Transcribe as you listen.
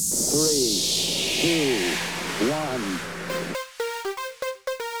3, 2, 1.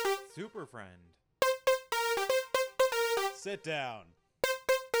 Super Friend. Sit down.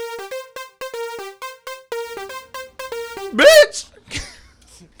 Bitch!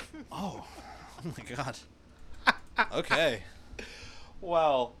 Oh my god. Okay.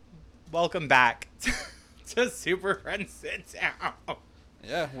 Well, welcome back to Super Friend Sit Down.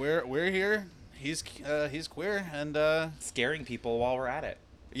 Yeah, we're here. He's queer and Scaring people while we're at it.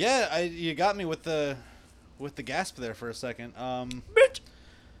 yeah, you got me with the gasp there for a second. Bitch!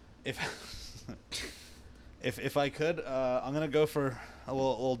 If if I could, I'm gonna go for a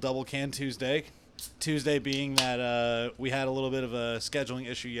little double can Tuesday. Tuesday being that we had a little bit of a scheduling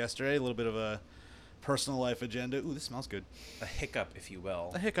issue yesterday, a little bit of a personal life agenda. Ooh, this smells good. A hiccup, if you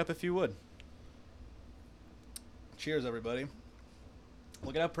will. A hiccup, if you would. Cheers, everybody.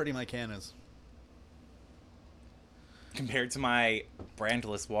 Look at how pretty my can is. Compared to my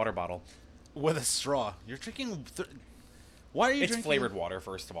brandless water bottle. With a straw. You're drinking... Why are you It's drinking... flavored water,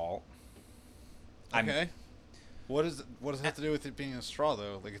 first of all. Okay. What does it have to do with it being a straw,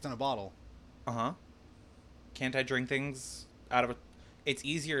 though? Like, it's in a bottle. Uh-huh. Can't I drink things out of a... It's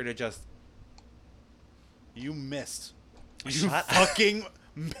easier to just... You missed. You Shut fucking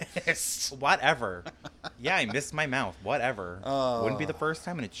missed. Whatever. Yeah, I missed my mouth. Whatever. Oh. Wouldn't be the first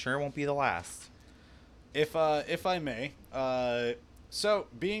time, and it sure won't be the last. If I may, so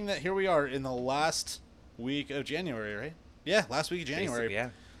being that here we are in the last week of January, right? Yeah, last week of January. Basically, yeah.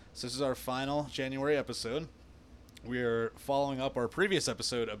 So this is our final January episode. We're following up our previous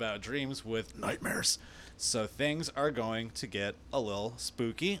episode about dreams with nightmares. So things are going to get a little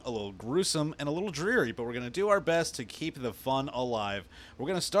spooky, a little gruesome, and a little dreary, but we're going to do our best to keep the fun alive. We're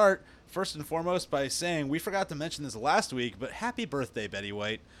going to start, first and foremost, by saying, we forgot to mention this last week, but happy birthday, Betty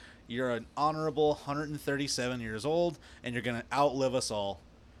White. You're an honorable 137 years old, and you're going to outlive us all.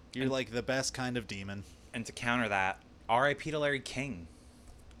 You're like the best kind of demon. And to counter that, R.I.P. to Larry King.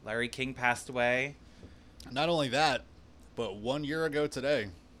 Larry King passed away. Not only that, but 1 year ago today,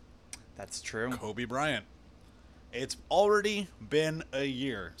 That's true. Kobe Bryant. It's already been a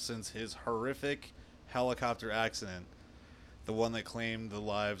year since his horrific helicopter accident. The one that claimed the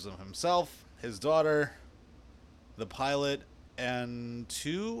lives of himself, his daughter, the pilot, and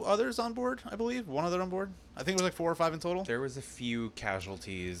two others on board, I believe. One other on board. I think it was like 4 or 5 in total. There was a few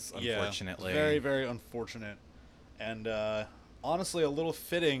casualties, unfortunately. Yeah, very, very unfortunate. And honestly, a little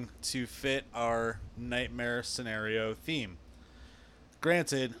fitting to fit our nightmare scenario theme.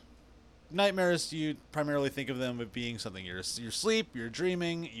 Granted, nightmares, you primarily think of them as being something you're asleep, you're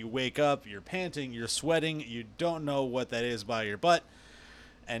dreaming, you wake up, you're panting, you're sweating, you don't know what that is by your butt.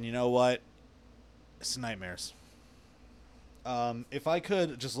 And you know what? It's nightmares. If I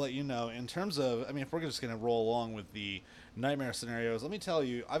could just let you know, in terms of, I mean, if we're just going to roll along with the nightmare scenarios, let me tell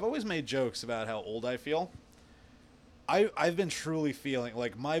you, I've always made jokes about how old I feel. I've been truly feeling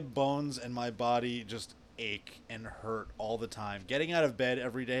like my bones and my body just ache and hurt all the time. Getting out of bed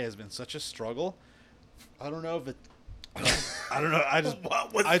every day has been such a struggle. I don't know if it... I don't know. I just...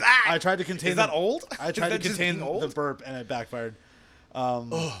 What was that? I tried to contain... Is that old? I tried to Is that just contain being old? the burp and it backfired.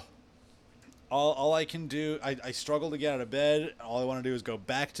 All I can do, I struggle to get out of bed. All I want to do is go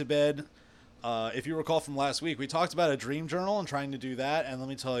back to bed. If you recall from last week, we talked about a dream journal and trying to do that. And let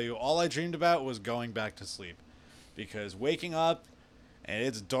me tell you, all I dreamed about was going back to sleep. Because waking up, and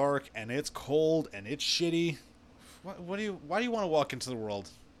it's dark, and it's cold, and it's shitty. Why do you want to walk into the world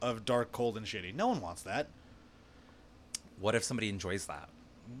of dark, cold, and shitty? No one wants that. What if somebody enjoys that?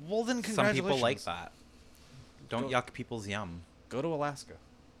 Well, then Some congratulations. people like that. Don't Go- yuck people's yum. Go to Alaska.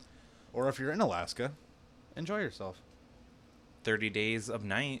 Or if you're in Alaska, enjoy yourself. 30 Days of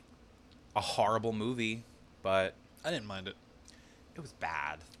Night. A horrible movie, but I didn't mind it. it was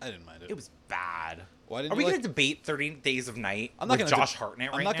bad. I didn't mind it. It was bad. Why didn't Are we you going to debate 30 Days of Night I'm not with gonna Josh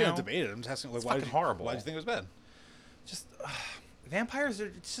Hartnett right now? I'm not going to debate it. I'm just asking, like, It's why fucking horrible. Why do you think it was bad? Just vampires are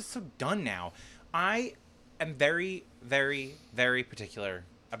it's just so done now. I am very, very, very particular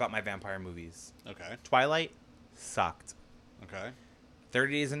about my vampire movies. Okay. Twilight sucked. Okay.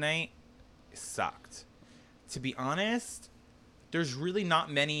 30 Days a Night sucked. To be honest, there's really not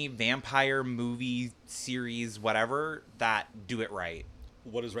many vampire movie series, whatever, that do it right.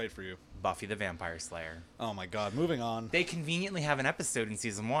 What is right for you? Buffy the Vampire Slayer. Oh my god. Moving on. They conveniently have an episode in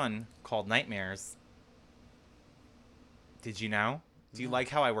season 1 called Nightmares. Did you know? Do you like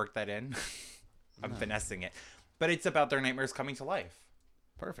how I worked that in? I'm finessing it. But it's about their nightmares coming to life.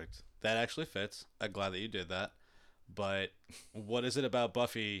 Perfect. That actually fits. I'm glad that you did that. But what is it about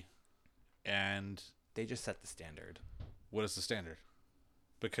Buffy and They just set the standard. what is the standard?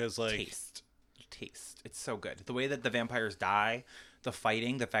 Because, like... Taste. It's so good. The way that the vampires die, the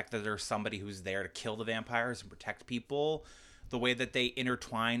fighting, the fact that there's somebody who's there to kill the vampires and protect people, the way that they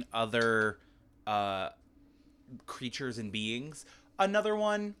intertwine other creatures and beings. Another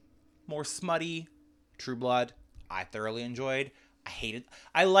one, more smutty, True Blood. I thoroughly enjoyed.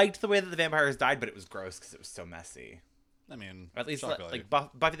 I liked the way that the vampires died, but it was gross because it was so messy. I mean, At least shock like value.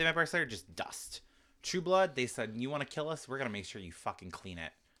 Buffy the Vampire Slayer, just dust. True Blood, they said, you want to kill us? We're going to make sure you fucking clean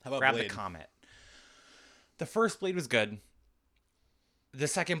it. How about Grab Blade? the comet. The first Blade was good. The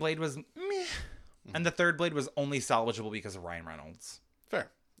second Blade was meh. And the third Blade was only salvageable because of Ryan Reynolds.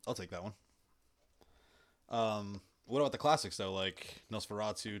 Fair. I'll take that one. What about the classics though, like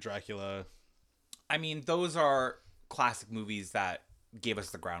Nosferatu, Dracula? I mean, those are classic movies that gave us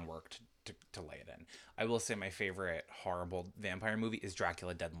the groundwork to lay it in. I will say my favorite horrible vampire movie is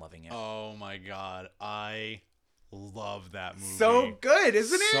Dracula Dead and Loving It. Oh my god, I love that movie. So good,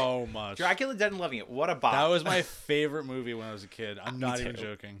 isn't it? So much. Dracula Dead and Loving It. What a bop. That was my favorite movie when I was a kid. I'm not Me even too.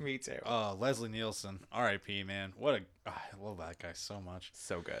 joking. Me too. Oh, Leslie Nielsen, R.I.P. Man. I love that guy so much.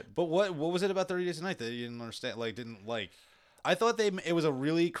 So good. But what was it about 30 Days a Night that you didn't understand? Like, didn't like? I thought it was a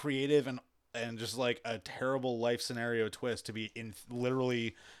really creative and just like a terrible life scenario twist to be in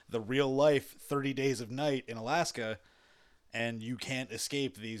literally the real life 30 Days of Night in Alaska, and you can't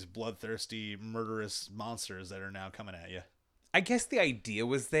escape these bloodthirsty, murderous monsters that are now coming at you. I guess the idea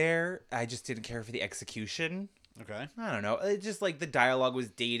was there. I just didn't care for the execution. Okay. I don't know. It just like the dialogue was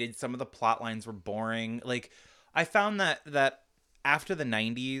dated. Some of the plot lines were boring. Like I found that after the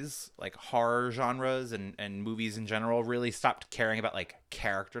 90s, like horror genres and movies in general really stopped caring about like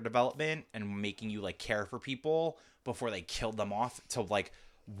character development and making you like care for people before they killed them off to like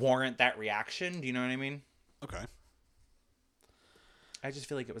warrant that reaction. Do you know what I mean? Okay. I just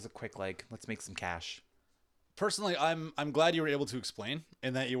feel like it was a quick like, let's make some cash. Personally, I'm glad you were able to explain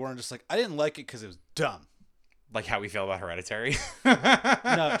and that you weren't just like, I didn't like it because it was dumb. Like how we feel about Hereditary.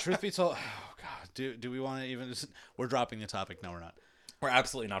 No, truth be told, oh god, do we want to even just? We're dropping the topic. No, we're not. We're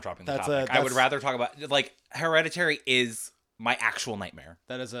absolutely not dropping the That's topic. I would that's- rather talk about like Hereditary is my actual nightmare.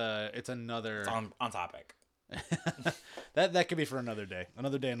 It's another. It's on topic. that could be for another day,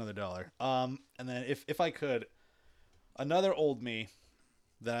 another dollar. And then if I could, another old me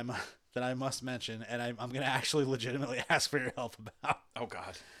that I must mention, and I'm gonna actually legitimately ask for your help about. Oh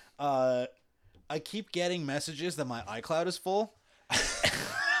God. I keep getting messages that my iCloud is full.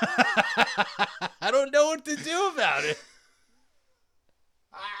 I don't know what to do about it.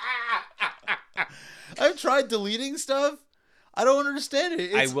 I've tried deleting stuff. I don't understand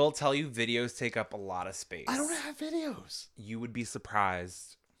it. I will tell you, videos take up a lot of space. I don't have videos. You would be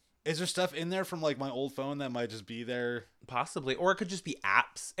surprised. Is there stuff in there from like my old phone that might just be there? Possibly. Or it could just be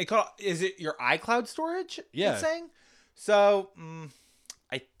apps. Is it your iCloud storage? Yeah. It's saying? So,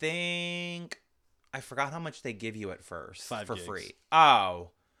 I think I forgot how much they give you at first 5 for gigs. free. Oh.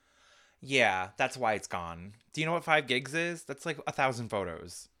 Yeah, that's why it's gone. Do you know what 5 gigs is? That's like 1,000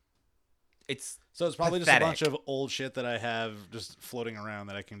 photos. So it's probably pathetic. just a bunch of old shit that I have just floating around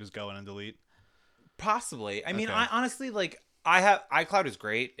that I can just go in and delete. Possibly. I mean, Okay. I honestly like iCloud is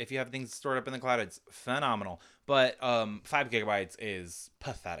great. If you have things stored up in the cloud, it's phenomenal. But 5 gigabytes is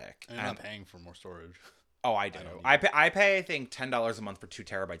pathetic. And you're not paying for more storage. Oh, I do. don't I pay I think $10 a month for 2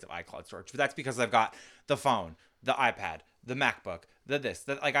 terabytes of iCloud storage. But that's because I've got the phone, the iPad, the MacBook,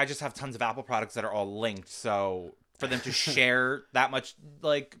 like I just have tons of Apple products that are all linked. So for them to share that much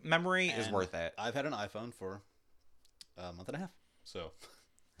like memory is And worth it. I've had an iPhone for a month and a half, so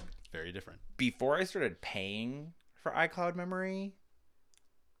very different. Before I started paying for iCloud memory,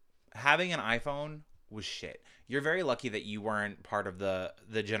 having an iPhone was shit. You're very lucky that you weren't part of the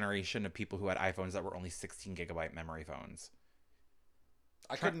generation of people who had iPhones that were only 16 gigabyte memory phones.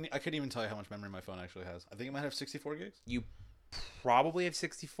 I couldn't even tell you how much memory my phone actually has. I think it might have 64 gigs. You probably have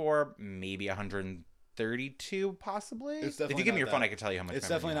 64, maybe 132, possibly. It's If you definitely give me not your phone, that. I could tell you how much. It's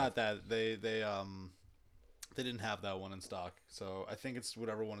memory definitely you not that. They didn't have that one in stock, so I think it's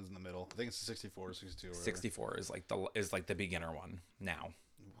whatever one is in the middle. I think it's the 64 or 62 or have. whatever. 64 is like the beginner one now.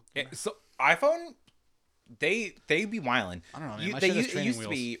 So iPhone, they be wildin'. I don't know, man. My shit has It training used to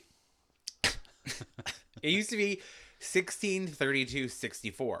wheels. be. It used to be 16, 32,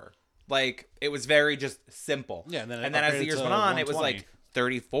 64. Like it was very just simple. Yeah, and then it as the upgraded years to went on, it was 120. like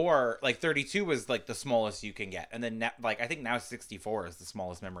 34. Like 32 was like the smallest you can get, and then like I think now 64 is the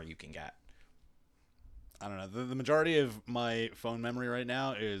smallest memory you can get. I don't know. The majority of my phone memory right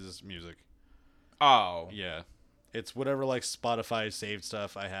now is music. Oh, Yeah. It's whatever like Spotify saved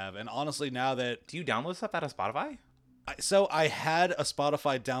stuff I have. And honestly, now that do you download stuff out of Spotify? I had a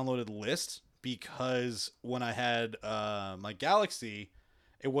Spotify downloaded list because when I had my Galaxy,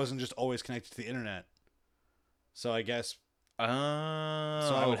 it wasn't just always connected to the internet. So I guess Oh,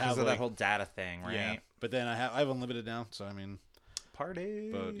 So I would because have, of that like- whole data thing, right? Yeah. But then I have unlimited now, so I mean,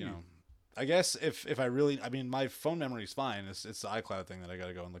 Party. but you know, I guess if I really, I mean, my phone memory is fine. It's the iCloud thing that I got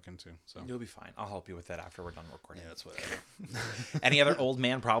to go and look into. So You'll be fine. I'll help you with that after we're done recording. yeah, that's whatever. Any other old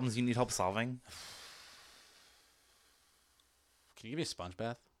man problems you need help solving? Can you give me a sponge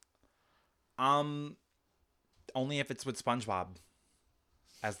bath? Only if it's with SpongeBob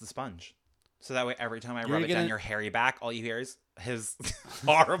as the sponge. So that way, every time I You're rub it down gonna- your hairy back, all you hear is his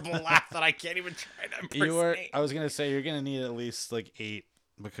horrible laugh that I can't even try to impersonate. I was gonna say you're gonna need at least like 8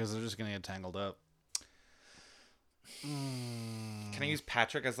 because they're just gonna get tangled up. Can I use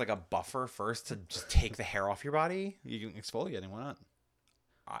Patrick as like a buffer first to just take the hair off your body? You can exfoliate him. Why not?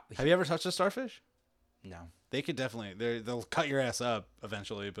 Uh, Have you ever touched a starfish? no. They could definitely. They'll cut your ass up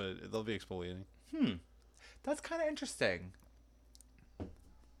eventually, but they'll be exfoliating. That's kind of interesting.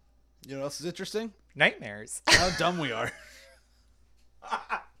 You know what else is interesting? Nightmares. How dumb we are.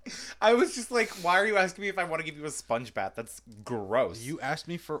 I was just like, why are you asking me if I want to give you a sponge bath? That's gross. You asked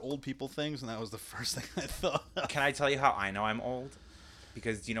me for old people things, and that was the first thing I thought. Can I tell you how I know I'm old?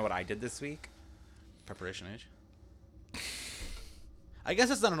 Because do you know what I did this week? Preparation age. I guess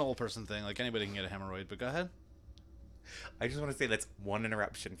it's not an old person thing. Like anybody can get a hemorrhoid, but go ahead. I just want to say that's one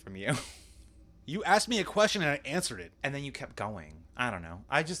interruption from you. You asked me a question and I answered it. And then you kept going. I don't know.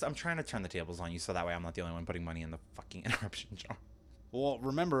 I'm trying to turn the tables on you so that way I'm not the only one putting money in the fucking interruption jar. Well,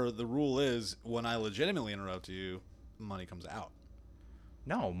 remember the rule is when I legitimately interrupt you, money comes out.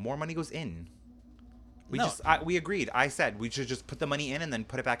 No, more money goes in. No. We agreed. I said we should just put the money in and then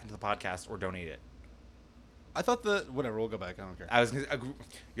put it back into the podcast or donate it. I thought whatever. We'll go back. I don't care. I was gonna agree.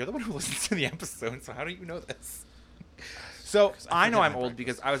 You're the one who listens to the episode, so how do you know this? So I I know forget I'm my old breakfast.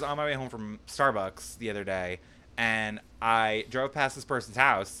 because I was on my way home from Starbucks the other day, and I drove past this person's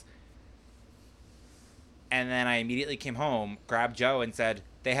house, and then I immediately came home, grabbed Joe, and said,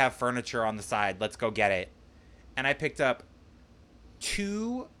 "They have furniture on the side. Let's go get it." And I picked up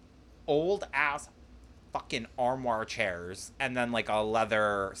 2 old ass fucking armoire chairs, and then like a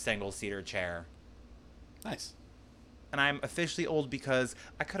leather single seater chair. Nice. And I'm officially old because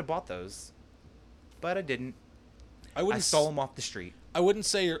I could have bought those, but I didn't. I I stole them off the street. I wouldn't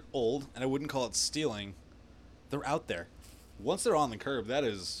say you're old, and I wouldn't call it stealing. They're out there. Once they're on the curb, that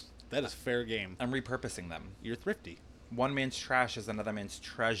is fair game. I'm repurposing them. You're thrifty. One man's trash is another man's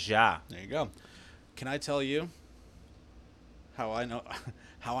treasure. There you go. Can I tell you how I know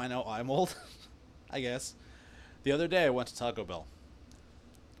I'm old? I guess. The other day I went to Taco Bell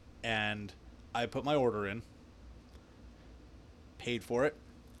and I put my order in, paid for it,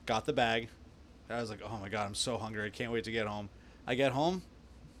 got the bag. I was like, "Oh my god, I'm so hungry. I can't wait to get home." I get home,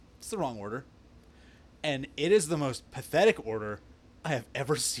 it's the wrong order. And it is the most pathetic order I have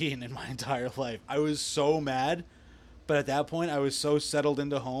ever seen in my entire life. I was so mad. But at that point, I was so settled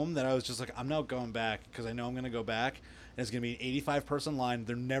into home that I was just like, I'm not going back because I know I'm going to go back. And it's going to be an 85-person line.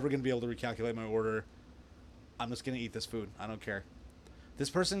 They're never going to be able to recalculate my order. I'm just going to eat this food. I don't care. This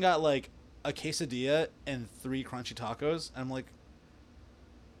person got like a quesadilla and 3 crunchy tacos. And I'm like,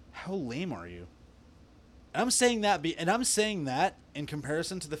 how lame are you? And I'm saying that in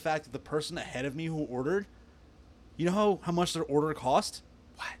comparison to the fact that the person ahead of me who ordered, you know how much their order cost?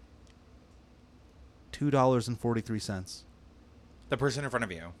 What? $2.43. The person in front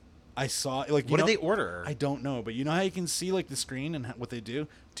of you. I saw like What did they order? I don't know, but you know how you can see like the screen and what they do?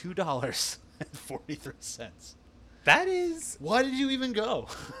 $2.43. That is. Why did you even go?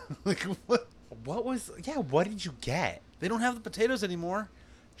 Like what? What was. Yeah, what did you get? They don't have the potatoes anymore.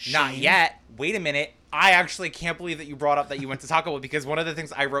 Not Shame. yet. Wait a minute. I actually can't believe that you brought up that you went to Taco Bell because one of the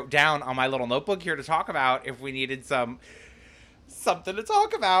things I wrote down on my little notebook here to talk about if we needed something to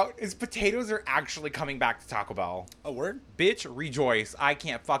talk about is potatoes are actually coming back to Taco Bell. A word? Bitch, rejoice. I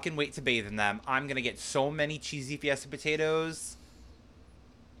can't fucking wait to bathe in them. I'm going to get so many cheesy Fiesta potatoes.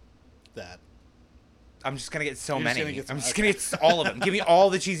 That. I'm just going to get so You're just many. gonna get I'm some- just going to get all of them. Give me all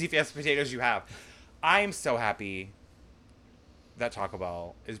the cheesy Fiesta potatoes you have. I am so happy that Taco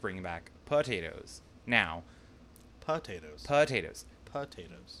Bell is bringing back potatoes. Now, Potatoes. potatoes.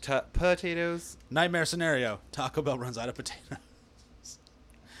 Potatoes. Potatoes. Nightmare scenario. Taco Bell runs out of potatoes.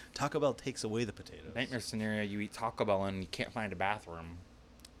 Taco Bell takes away the potatoes. Nightmare scenario, you eat Taco Bell and you can't find a bathroom.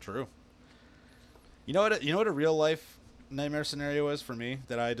 True. You know what a real life nightmare scenario is for me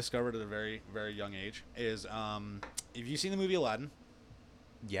that I discovered at a very, very young age is have you seen the movie Aladdin?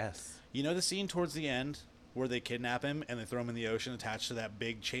 Yes. You know the scene towards the end where they kidnap him and they throw him in the ocean attached to that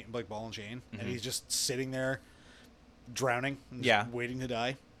big chain, like ball and chain, and he's just sitting there drowning, and just Yeah. waiting to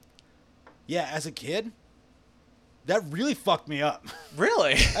die. Yeah, as a kid, that really fucked me up.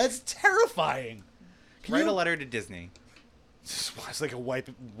 Really? That's terrifying. Can Write you- a letter to Disney. Just watch like a wipe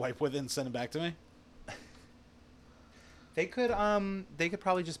with it and send it back to me. They could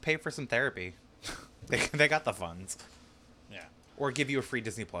probably just pay for some therapy. They got the funds. Yeah, Or give you a free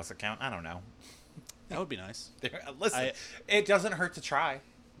Disney Plus account. I don't know. that would be nice. Listen, it doesn't hurt to try.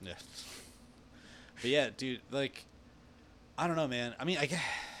 Yeah. But yeah, dude, like, I don't know, man. I mean,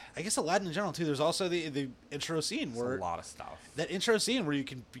 I guess Aladdin in general too. There's also the intro scene It's where a lot of stuff. that intro scene where you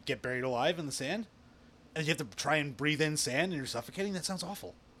can get buried alive in the sand, and you have to try and breathe in sand and you're suffocating. That sounds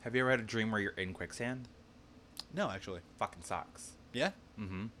awful. Have you ever had a dream where you're in quicksand? No, actually. Fucking sucks. Yeah.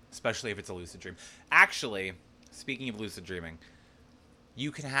 Mm-hmm. Especially if it's a lucid dream. Actually, speaking of lucid dreaming,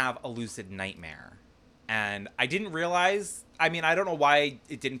 you can have a lucid nightmare. And I didn't realize, I mean, I don't know why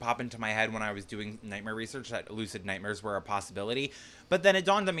it didn't pop into my head when I was doing nightmare research that lucid nightmares were a possibility. But then it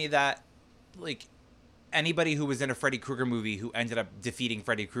dawned on me that, like, anybody who was in a Freddy Krueger movie who ended up defeating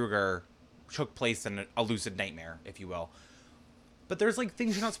Freddy Krueger took place in a lucid nightmare, if you will. But there's, like,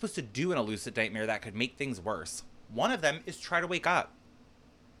 things you're not supposed to do in a lucid nightmare that could make things worse. One of them is try to wake up.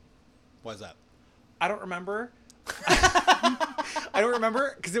 Why is that? I don't remember. I don't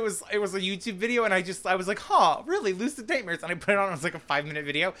remember because it was a YouTube video and I was like, huh, really, lucid nightmares, and I put it on. It was like a 5-minute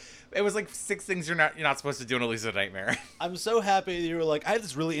video. It was like 6 things you're not supposed to do in a lucid nightmare. I'm so happy that you were like, I have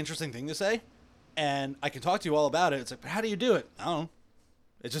this really interesting thing to say, and I can talk to you all about it. It's like, but how do you do it? I don't know.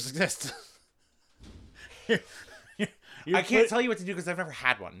 It just exists. I can't tell you what to do because I've never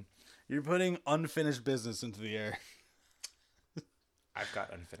had one. You're putting unfinished business into the air. I've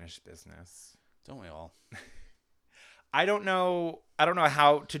got unfinished business. Don't we all? I don't know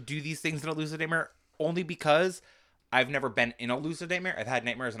how to do these things in a lucid nightmare only because I've never been in a lucid nightmare. I've had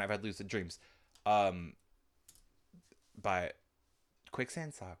nightmares and I've had lucid dreams. But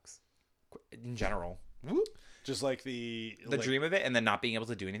quicksand sucks in general. Just like the dream of it and then not being able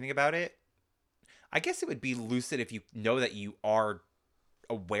to do anything about it. I guess it would be lucid if you know that you are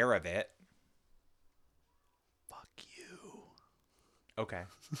aware of it. Fuck you. Okay.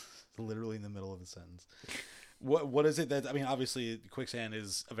 Literally in the middle of a sentence. What is it that, I mean, obviously quicksand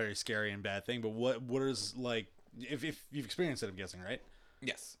is a very scary and bad thing, but what is, like, if you've experienced it, I'm guessing, right?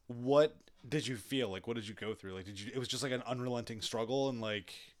 Yes. What did you feel? Like, what did you go through? Like, it was just like an unrelenting struggle and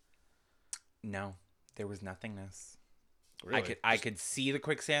like... No, there was nothingness. Really? I could see the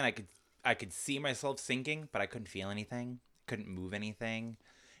quicksand. I could see myself sinking, but I couldn't feel anything. Couldn't move anything.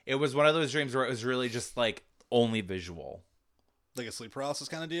 It was one of those dreams where it was really just like only visual. Like a sleep paralysis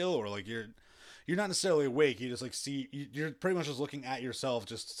kind of deal, or like you're not necessarily awake. You just like you're pretty much just looking at yourself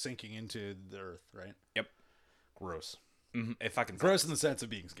just sinking into the earth, right? Yep. Gross. Mm-hmm. It fucking sucks. Gross in the sense of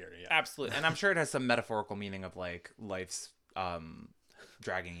being scary. Yeah. Absolutely, and I'm sure it has some metaphorical meaning of like life's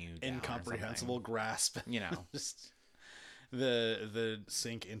dragging you down. Incomprehensible grasp. You know, just the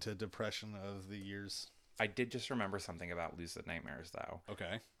sink into depression of the years. I did just remember something about lucid nightmares though.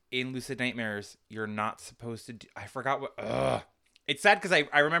 Okay. In lucid nightmares, you're not supposed to do... I forgot what... Ugh. It's sad because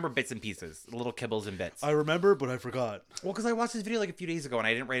I remember bits and pieces. Little kibbles and bits. I remember, but I forgot. Well, because I watched this video like a few days ago and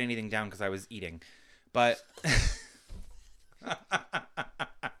I didn't write anything down because I was eating. But...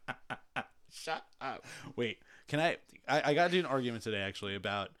 Shut up. Wait, can I got to do an argument today, actually,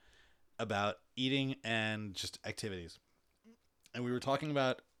 about eating and just activities. And we were talking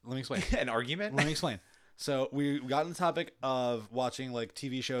about... Let me explain. An argument? Let me explain. So we got on the topic of watching like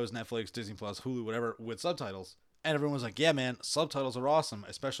TV shows, Netflix, Disney Plus, Hulu, whatever, with subtitles. And everyone was like, yeah, man, subtitles are awesome,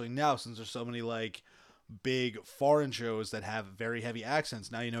 especially now since there's so many like big foreign shows that have very heavy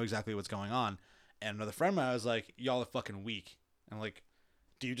accents. Now you know exactly what's going on. And another friend of mine was like, y'all are fucking weak. And I'm like,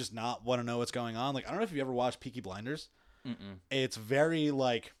 do you just not want to know what's going on? Like, I don't know if you've ever watched Peaky Blinders. Mm-mm. It's very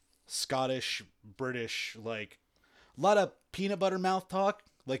like Scottish, British, like a lot of peanut butter mouth talk.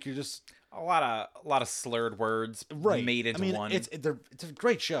 Like you're just... A lot of slurred words made into one. It's a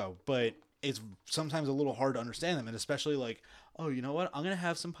great show, but it's sometimes a little hard to understand them, and especially like, oh, you know what? I'm gonna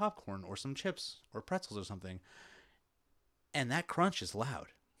have some popcorn or some chips or pretzels or something, and that crunch is loud,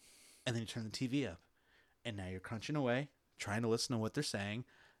 and then you turn the TV up, and now you're crunching away, trying to listen to what they're saying,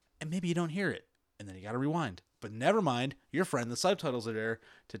 and maybe you don't hear it, and then you got to rewind. But never mind, your friend, the subtitles are there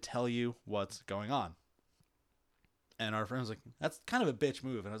to tell you what's going on. And our friend was like, that's kind of a bitch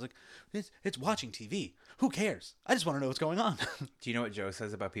move. And I was like, it's watching TV. Who cares? I just want to know what's going on. Do you know what Joe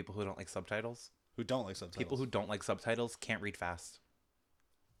says about people who don't like subtitles? Who don't like subtitles? People who don't like subtitles can't read fast.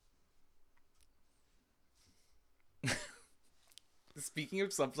 Speaking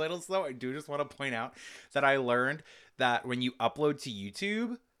of subtitles, though, I do just want to point out that I learned that when you upload to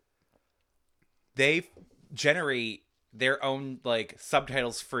YouTube, they generate their own like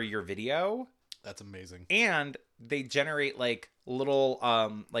subtitles for your video. That's amazing. And they generate like little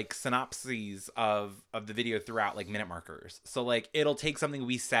like synopses of the video throughout, like minute markers. So like it'll take something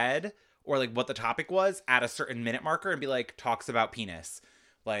we said or like what the topic was at a certain minute marker and be like, talks about penis,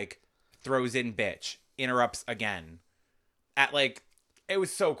 like throws in bitch, interrupts again, at like, it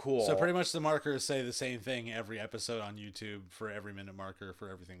was so cool. So pretty much the markers say the same thing every episode on YouTube for every minute marker for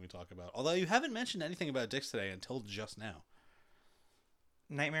everything we talk about. Although you haven't mentioned anything about dicks today until just now.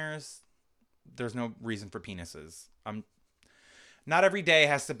 Nightmares, there's no reason for penises. Not every day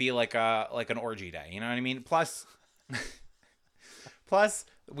has to be like an orgy day, you know what I mean? Plus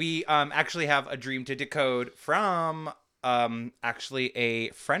we actually have a dream to decode from actually a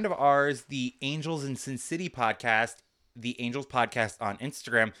friend of ours, the Angels in Sin City podcast, the Angels podcast on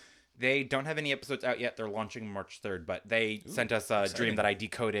Instagram. They don't have any episodes out yet. They're launching March 3rd, but they sent us a dream that I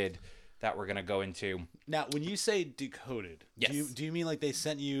decoded that we're going to go into. Now, when you say decoded, yes. do you mean like they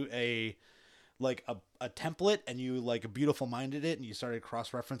sent you a template and you like beautiful minded it and you started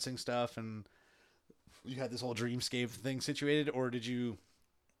cross-referencing stuff and you had this whole dreamscape thing situated, or did you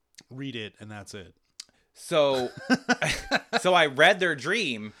read it and that's it? So so I read their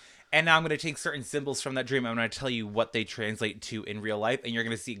dream, and now I'm going to take certain symbols from that dream. I'm going to tell you what they translate to in real life, and you're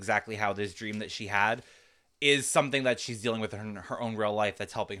going to see exactly how this dream that she had is something that she's dealing with in her own real life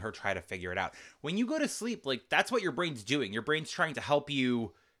that's helping her try to figure it out. When you go to sleep, like, that's what your brain's doing. Your brain's trying to help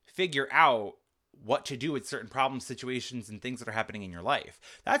you figure out what to do with certain problem situations and things that are happening in your life.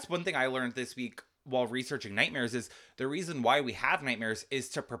 That's one thing I learned this week while researching nightmares, is the reason why we have nightmares is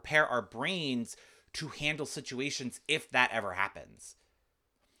to prepare our brains to handle situations if that ever happens.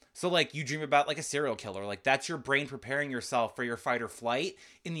 So like you dream about like a serial killer, like that's your brain preparing yourself for your fight or flight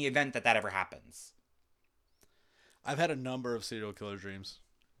in the event that ever happens. I've had a number of serial killer dreams,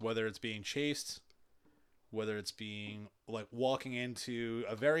 whether it's being chased, whether it's being like walking into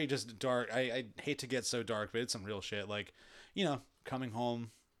a very just dark, I hate to get so dark, but it's some real shit. Like, you know, coming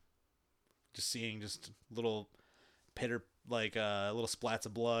home, just seeing just little little splats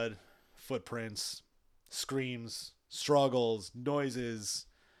of blood, footprints, screams, struggles, noises.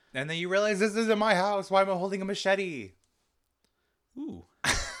 And then you realize this isn't my house. Why am I holding a machete? Ooh.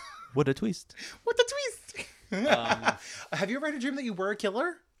 What a twist. What a twist. Have you ever had a dream that you were a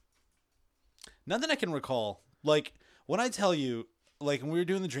killer? None that I can recall. Like, when I tell you, like, when we were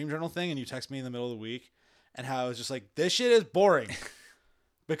doing the dream journal thing and you text me in the middle of the week and how I was just like, this shit is boring.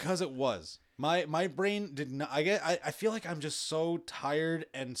 Because it was. My brain did not... I feel like I'm just so tired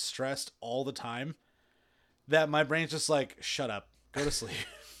and stressed all the time that my brain's just like, shut up. Go to sleep.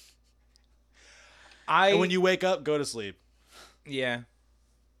 And when you wake up, go to sleep. Yeah.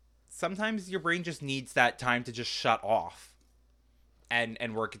 Sometimes your brain just needs that time to just shut off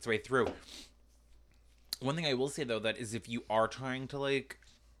and work its way through. One thing I will say, though, that is if you are trying to, like,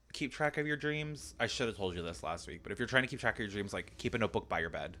 keep track of your dreams, I should have told you this last week, but if you're trying to keep track of your dreams, like, keep a notebook by your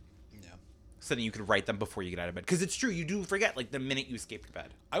bed. Yeah. So that you could write them before you get out of bed. Because it's true, you do forget, like, the minute you escape your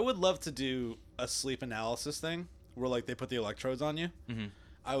bed. I would love to do a sleep analysis thing where, like, they put the electrodes on you. Mm-hmm.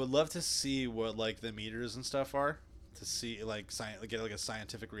 I would love to see what, like, the meters and stuff are. To see, like, get, like, a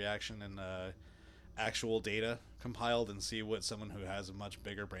scientific reaction and actual data compiled and see what someone who has a much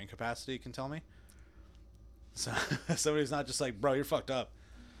bigger brain capacity can tell me. So somebody's not just like, bro, you're fucked up.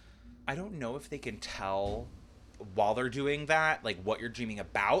 I don't know if they can tell while they're doing that, like, what you're dreaming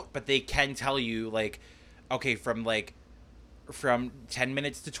about, but they can tell you, like, okay, from 10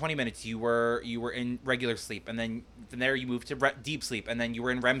 minutes to 20 minutes, you were in regular sleep, and then from there you moved to deep sleep, and then you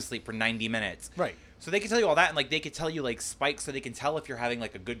were in REM sleep for 90 minutes. Right. So they can tell you all that, and, like, they could tell you, like, spikes, so they can tell if you're having,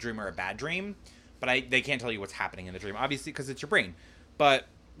 like, a good dream or a bad dream, but they can't tell you what's happening in the dream, obviously, because it's your brain. But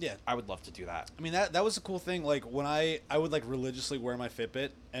yeah, I would love to do that. I mean, that was a cool thing. Like, when I would, like, religiously wear my Fitbit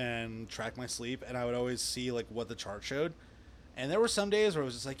and track my sleep, and I would always see, like, what the chart showed. And there were some days where it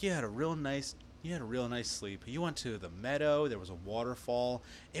was just like, you had a real nice sleep. You went to the meadow. There was a waterfall.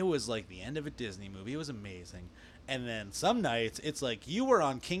 It was like the end of a Disney movie. It was amazing. And then some nights, it's like you were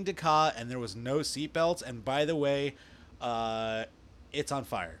on King Dakar and there was no seatbelts. And by the way, it's on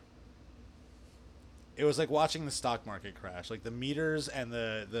fire. It was like watching the stock market crash. Like the meters and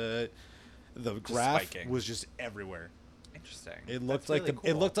the graph spiking. was just everywhere. Interesting. It looked That's like really cool.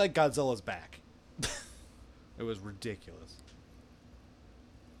 it looked like Godzilla's back. It was ridiculous.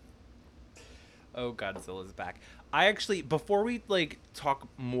 Oh, Godzilla's back. I actually, before we, like, talk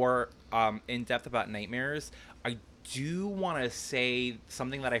more in depth about nightmares, I do want to say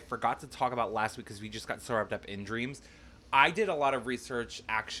something that I forgot to talk about last week because we just got so wrapped up in dreams. I did a lot of research,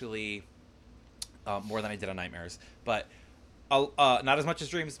 actually, more than I did on nightmares, but not as much as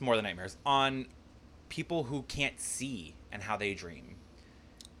dreams, more than nightmares, on people who can't see and how they dream.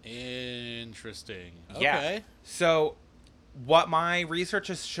 Interesting. Yeah. Okay. So what my research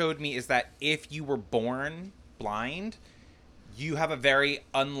has showed me is that if you were born blind, you have a very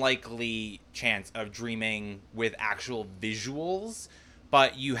unlikely chance of dreaming with actual visuals,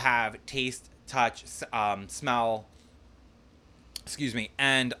 but you have taste, touch, smell, excuse me,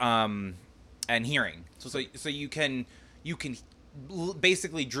 and hearing. So you can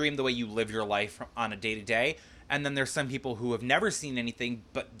basically dream the way you live your life on a day to day. And then there's some people who have never seen anything,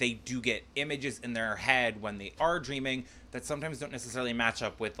 but they do get images in their head when they are dreaming that sometimes don't necessarily match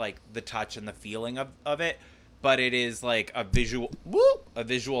up with like the touch and the feeling of it. But it is like a visual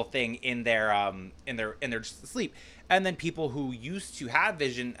thing in their sleep. And then people who used to have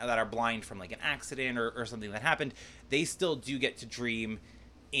vision that are blind from like an accident or something that happened, they still do get to dream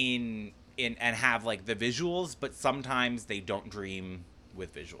in and have like the visuals, but sometimes they don't dream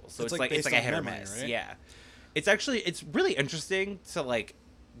with visuals. So it's like based a on hit or memory, miss. right? Yeah. It's really interesting to like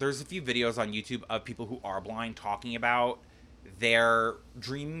there's a few videos on YouTube of people who are blind talking about their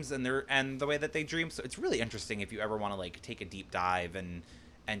dreams and the way that they dream. So it's really interesting if you ever want to like take a deep dive and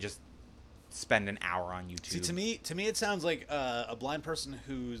just spend an hour on YouTube. See, to me, it sounds like a blind person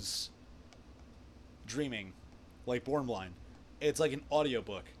who's dreaming, like born blind. It's like an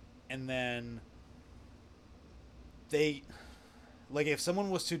audiobook, and then they, like, if someone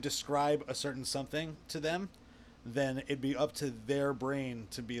was to describe a certain something to them, then it'd be up to their brain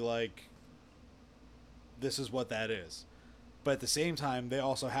to be like, this is what that is. But at the same time, they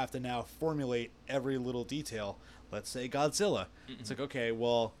also have to now formulate every little detail. Let's say Godzilla. Mm-hmm. It's like, okay,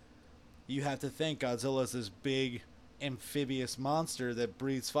 well, you have to think Godzilla is this big amphibious monster that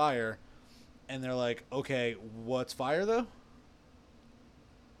breathes fire. And they're like, okay, what's fire, though?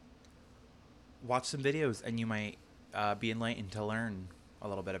 Watch some videos and you might be enlightened to learn a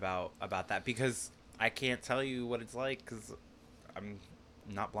little bit about that, because I can't tell you what it's like because I'm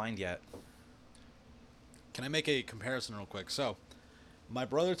not blind yet. Can I make a comparison real quick? So, my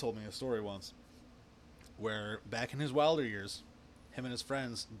brother told me a story once where back in his wilder years, him and his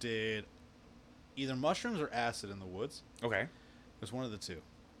friends did either mushrooms or acid in the woods. Okay. It was one of the two.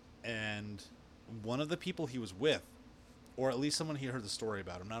 And one of the people he was with, or at least someone he heard the story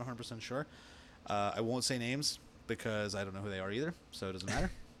about, I'm not 100% sure. I won't say names because I don't know who they are either, so it doesn't matter.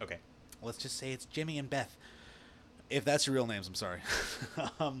 Okay. Let's just say it's Jimmy and Beth. If that's your real names, I'm sorry.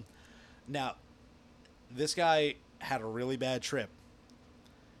 Now, this guy had a really bad trip,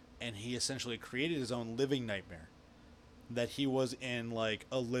 and he essentially created his own living nightmare that he was in like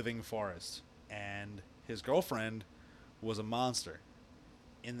a living forest, and his girlfriend was a monster.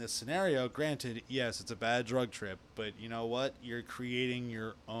 In this scenario, granted, yes, it's a bad drug trip, but you know what? You're creating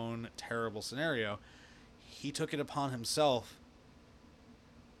your own terrible scenario. He took it upon himself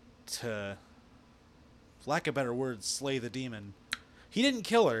to, for lack of better words, slay the demon. He didn't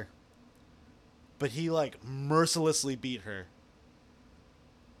kill her, but he like mercilessly beat her.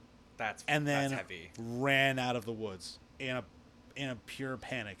 That's heavy. Ran out of the woods in a pure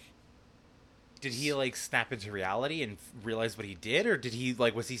panic. Did he like snap into reality and realize what he did, or did he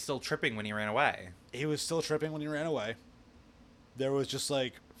like was he still tripping when he ran away? He was still tripping when he ran away. There was just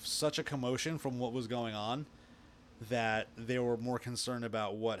like such a commotion from what was going on that they were more concerned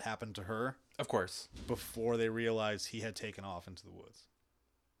about what happened to her. Of course. Before they realized he had taken off into the woods.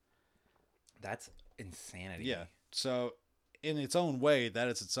 That's insanity. Yeah. So, in its own way, that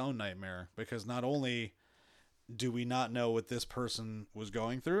is its own nightmare, because not only do we not know what this person was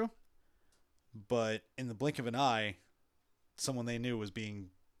going through, but in the blink of an eye, someone they knew was being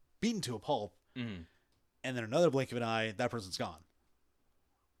beaten to a pulp, and then another blink of an eye, that person's gone.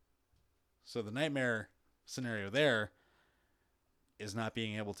 So the nightmare scenario there is not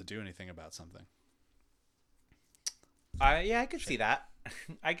being able to do anything about something. I could see that.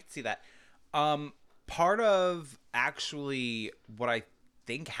 I could see that. Part of actually what I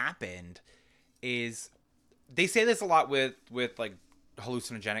think happened is they say this a lot with like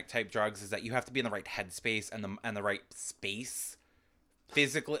hallucinogenic type drugs, is that you have to be in the right headspace and the right space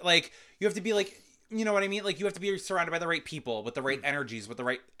physically. Like you have to be like, you know what I mean? Like you have to be surrounded by the right people with the right energies, with the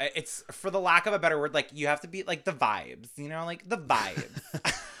right, it's for the lack of a better word, like you have to be like the vibes, you know, like the vibes.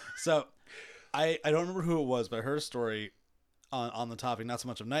 So I don't remember who it was, but I heard a story on the topic, not so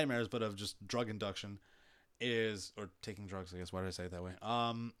much of nightmares, but of just drug induction or taking drugs, I guess. Why did I say it that way?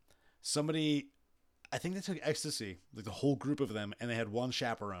 Somebody, I think they took ecstasy, like the whole group of them, and they had one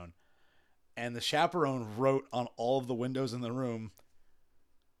chaperone. And the chaperone wrote on all of the windows in the room,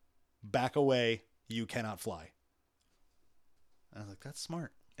 "Back away, you cannot fly." And I was like, that's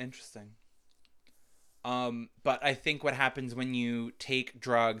smart. Interesting. But I think what happens when you take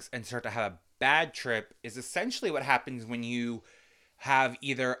drugs and start to have a bad trip is essentially what happens when you have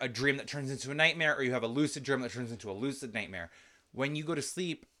either a dream that turns into a nightmare, or you have a lucid dream that turns into a lucid nightmare. When you go to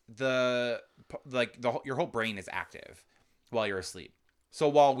sleep, your whole brain is active while you're asleep. So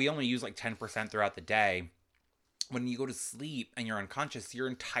while we only use like 10% throughout the day, when you go to sleep and you're unconscious, your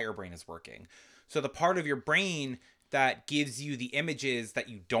entire brain is working. So the part of your brain that gives you the images that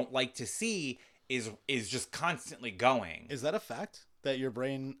you don't like to see is just constantly going. Is that a fact that your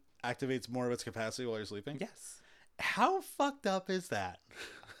brain activates more of its capacity while you're sleeping? Yes. How fucked up is that?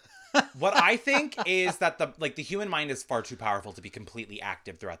 What I think is that the human mind is far too powerful to be completely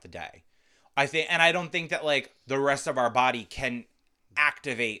active throughout the day. I don't think that like the rest of our body can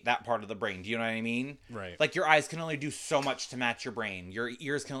activate that part of the brain. Do you know what I mean? Right. Like your eyes can only do so much to match your brain. Your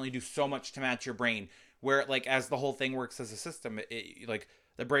ears can only do so much to match your brain. Where like as the whole thing works as a system, like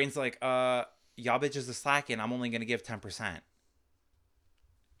the brain's like, y'all bitches are slacking. I'm only gonna give 10%.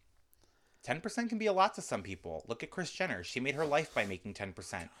 10% can be a lot to some people. Look at Kris Jenner. She made her life by making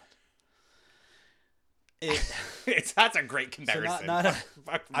 10%. That's a great comparison.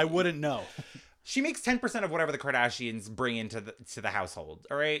 I wouldn't know. She makes 10% of whatever the Kardashians bring into the household.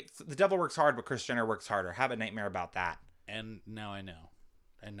 All right, so the devil works hard, but Kris Jenner works harder. Have a nightmare about that. And now I know,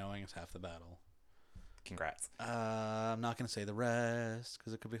 and knowing is half the battle. Congrats. I'm not gonna say the rest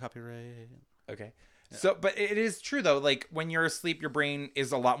because it could be copyright. Okay. Yeah. So, but it is true though. Like when you're asleep, your brain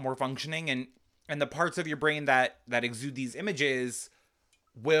is a lot more functioning, and the parts of your brain that exude these images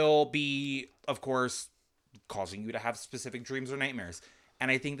will be, of course, causing you to have specific dreams or nightmares. And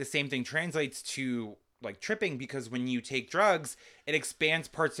I think the same thing translates to like tripping, because when you take drugs, it expands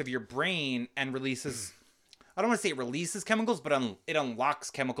parts of your brain and releases, I don't want to say it releases chemicals, but it unlocks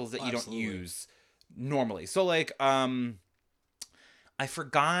chemicals that you don't use normally. So like, I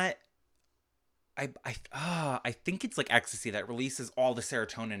forgot, I think it's like ecstasy that releases all the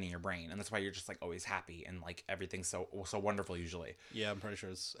serotonin in your brain, and that's why you're just like always happy and like everything's so wonderful usually. Yeah, I'm pretty sure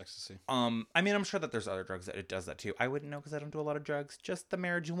it's ecstasy. I mean, I'm sure that there's other drugs that it does that too. I wouldn't know because I don't do a lot of drugs, just the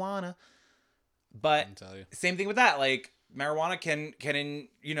marijuana. But same thing with that. Like marijuana can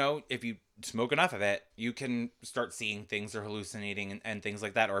if you smoke enough of it, you can start seeing things or hallucinating and things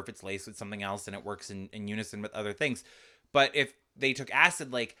like that. Or if it's laced with something else and it works in unison with other things. But if they took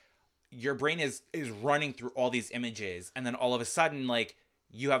acid, like your brain is running through all these images, and then all of a sudden, like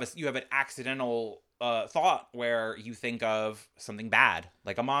you have an accidental thought where you think of something bad,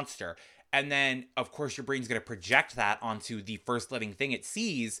 like a monster, and then of course your brain's gonna project that onto the first living thing it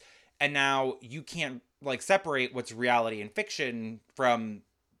sees, and now you can't like separate what's reality and fiction from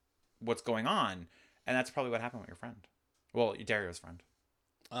what's going on, and that's probably what happened with your friend. Well, Dario's friend.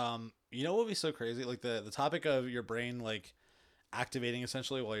 You know what would be so crazy? Like the topic of your brain, like activating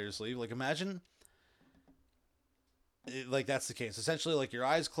essentially while you're asleep. Like imagine like that's the case. Essentially like your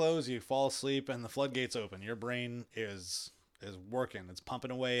eyes close, you fall asleep, and the floodgates open. Your brain is working. It's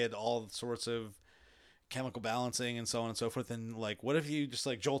pumping away at all sorts of chemical balancing and so on and so forth. And like what if you just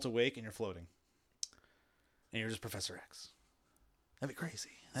like jolt awake and you're floating? And you're just Professor X. That'd be crazy.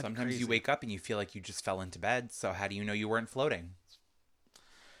 Sometimes you wake up and you feel like you just fell into bed. So how do you know you weren't floating?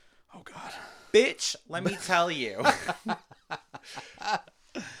 Oh God. Bitch, let me tell you.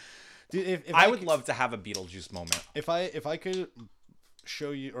 Dude, if I would love to have a Beetlejuice moment. If I could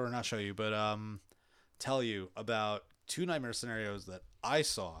show you, or not show you, but tell you about two nightmare scenarios that I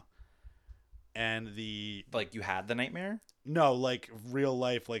saw, and like you had the nightmare? No, like real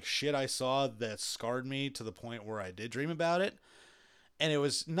life, like shit I saw that scarred me to the point where I did dream about it. And it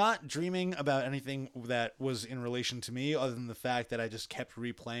was not dreaming about anything that was in relation to me, other than the fact that I just kept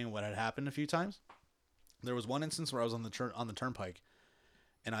replaying what had happened a few times. There was one instance where I was on the turnpike,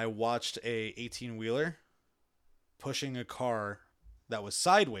 and I watched a 18-wheeler pushing a car that was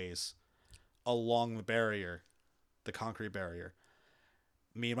sideways along the barrier, the concrete barrier.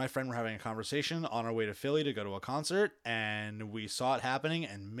 Me and my friend were having a conversation on our way to Philly to go to a concert, and we saw it happening,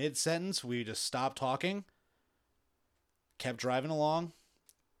 and mid-sentence, we just stopped talking, kept driving along,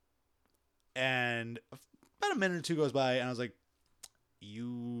 and about a minute or two goes by, and I was like,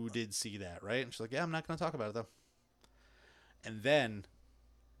 you did see that, right? And she's like, yeah, I'm not going to talk about it, though. And then,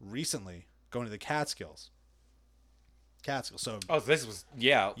 recently, going to the Catskills. So this was,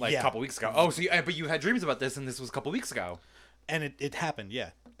 a couple weeks ago. Oh, so but you had dreams about this, and this was a couple weeks ago. And it happened, yeah.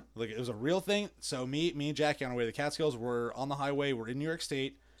 Like, it was a real thing. So me and Jackie on our way to the Catskills, we're on the highway, we're in New York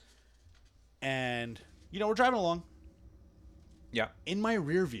State, and, we're driving along. Yeah. In my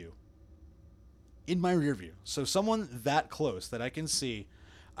rear view. So someone that close that I can see,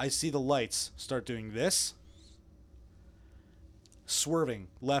 I see the lights start doing this, swerving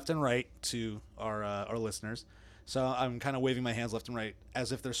left and right to our listeners. So I'm kind of waving my hands left and right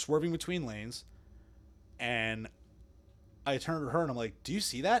as if they're swerving between lanes, and I turned to her and I'm like, do you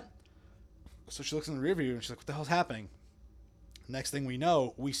see that? So she looks in the rear view and she's like, what the hell's happening? Next thing we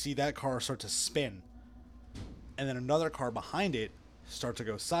know, we see that car start to spin. And then another car behind it start to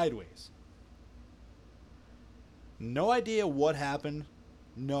go sideways. No idea what happened.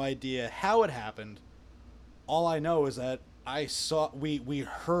 No idea how it happened. All I know is that we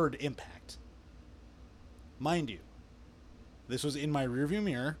heard impact. Mind you, this was in my rearview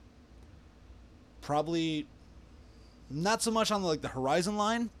mirror. Probably not so much on the horizon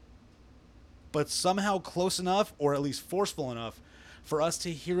line, but somehow close enough, or at least forceful enough, for us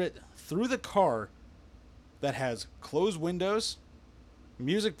to hear it through the car that has closed windows,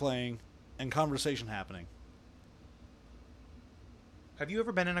 music playing, and conversation happening. Have you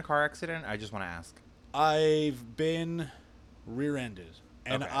ever been in a car accident? I just want to ask. I've been rear-ended,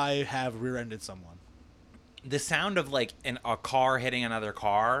 and Okay. I have rear-ended someone. The sound of like a car hitting another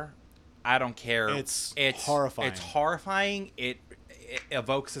car, I don't care. It's horrifying. It's horrifying. It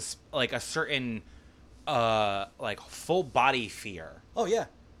evokes a certain like full body fear. Oh yeah,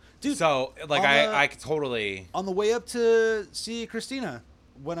 dude. So like I could totally. On the way up to see Christina,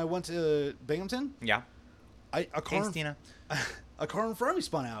 when I went to Binghamton, Yeah. a Hey, car Stina. a car in front of me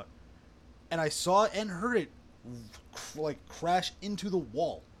spun out, and I saw and heard it crash into the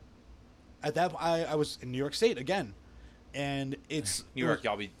wall. At that, I was in New York State again, and it's New York,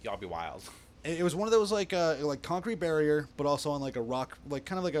 y'all be wild. It was one of those like concrete barrier, but also on like a rock, like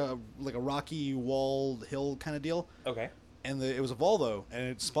kind of like a rocky walled hill kind of deal. Okay. And it was a Volvo, and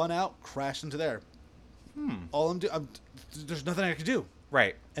it spun out, crashed into there. All there's nothing I could do.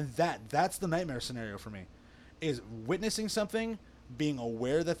 Right. And that's the nightmare scenario for me, is witnessing something, being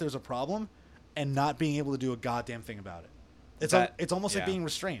aware that there's a problem, and not being able to do a goddamn thing about it. It's almost like yeah. being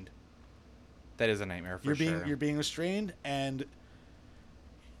restrained. That is a nightmare for sure. You're being restrained, and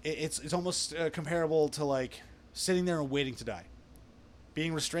it's almost comparable to like sitting there and waiting to die,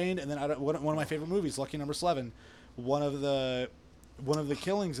 being restrained. And then one of my favorite movies, Lucky Number 11, one of the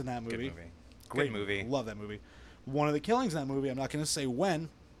killings in that movie. Good movie. Great Good movie. Love that movie. One of the killings in that movie, I'm not going to say when,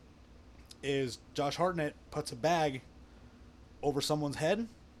 is Josh Hartnett puts a bag over someone's head,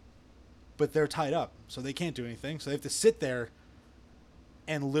 but they're tied up, so they can't do anything. So they have to sit there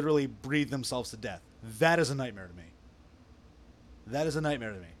and literally breathe themselves to death. That is a nightmare to me. That is a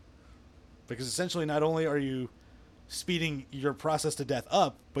nightmare to me. Because essentially not only are you speeding your process to death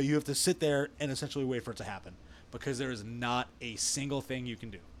up, but you have to sit there and essentially wait for it to happen. Because there is not a single thing you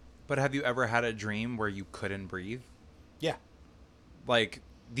can do. But have you ever had a dream where you couldn't breathe? Yeah. Like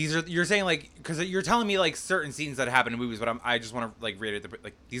you're saying like, because you're telling me like certain scenes that happen in movies, but I just want to like reiterate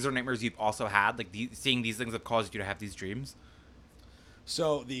like these are nightmares you've also had, like seeing these things have caused you to have these dreams.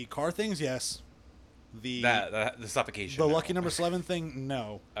 So the car things, yes. The suffocation. The no. Lucky Number 11 thing,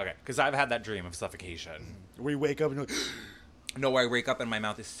 no. Okay, because I've had that dream of suffocation. Where you wake up and you're like, No, I wake up and my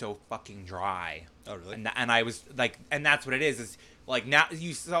mouth is so fucking dry. oh really? And I was like, and that's what it is like now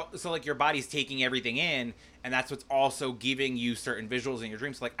so like your body's taking everything in, and that's what's also giving you certain visuals in your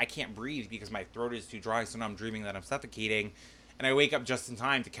dreams. So, like I can't breathe because my throat is too dry, so now I'm dreaming that I'm suffocating, and I wake up just in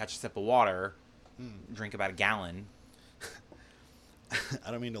time to catch a sip of water, drink about a gallon.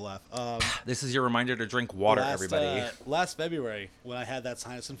 I don't mean to laugh. This is your reminder to drink water, everybody. Last February, when I had that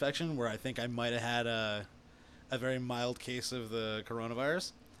sinus infection, where I think I might have had a very mild case of the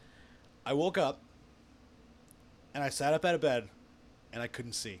coronavirus, I woke up and I sat up out of bed and I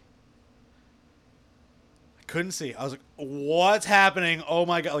couldn't see. I was like, what's happening? Oh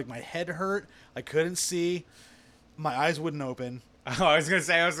my God. Like my head hurt. I couldn't see. My eyes wouldn't open. Oh, I was gonna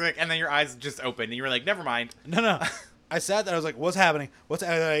say, I was like, and then your eyes just opened, and you were like, never mind. No. I sat there. I was like, what's happening?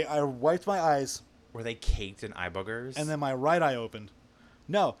 I wiped my eyes. Were they caked in eye boogers? And then my right eye opened.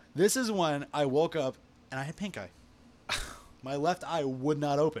 No, this is when I woke up and I had pink eye. My left eye would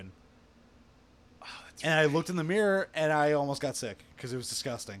not open. Oh, that's And I looked in the mirror and I almost got sick because it was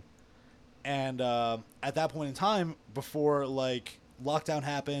disgusting. And at that point in time, before like lockdown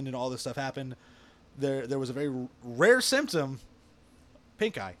happened and all this stuff happened, there was a very rare symptom,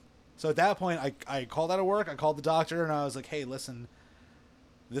 pink eye. So at that point, I called out of work. I called the doctor and I was like, "Hey, listen,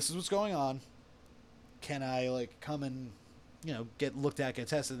 this is what's going on. Can I like come and get looked at, get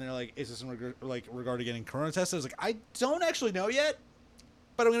tested?" And they're like, "Is this in regard to getting corona tested?" I was like, "I don't actually know yet,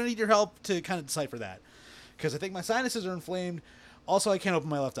 but I'm gonna need your help to kind of decipher that because I think my sinuses are inflamed. Also, I can't open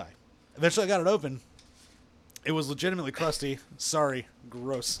my left eye." Eventually, I got it open. It was legitimately crusty. Sorry,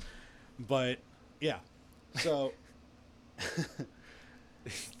 gross, but yeah. So.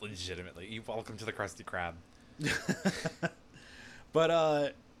 Legitimately, welcome to the Krusty Krab. But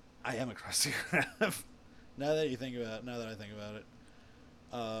I am a Krusty Krab. Now that I think about it.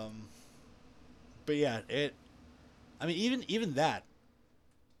 But yeah, I mean, even that.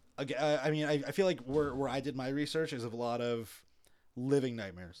 I mean, I feel like where I did my research is of a lot of living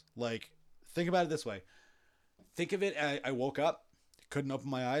nightmares. Like, think about it this way. Think of it. I woke up, couldn't open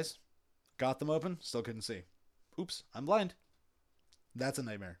my eyes, got them open, still couldn't see. Oops, I'm blind. That's a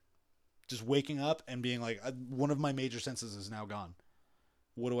nightmare. Just waking up and being like, one of my major senses is now gone.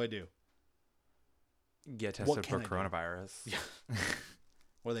 What do I do? Get tested for coronavirus. Yeah.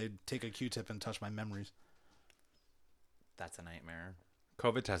 Or they take a Q-tip and touch my memories. That's a nightmare.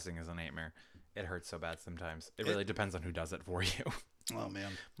 COVID testing is a nightmare. It hurts so bad sometimes. It really depends on who does it for you. Oh,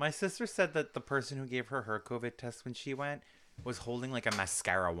 man. My sister said that the person who gave her COVID test when she went was holding like a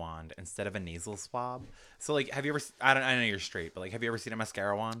mascara wand instead of a nasal swab. So like, have you ever? I know you're straight, but like, have you ever seen a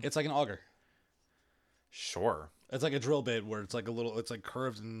mascara wand? It's like an auger. Sure. It's like a drill bit where it's like it's like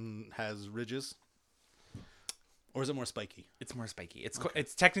curved and has ridges. Or is it more spiky? It's more spiky.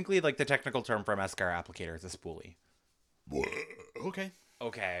 It's technically like the technical term for a mascara applicator is a spoolie. Okay.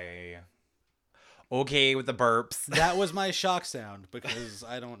 Okay with the burps. That was my shock sound because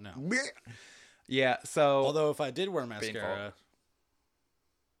I don't know. Yeah, so Although if I did wear mascara,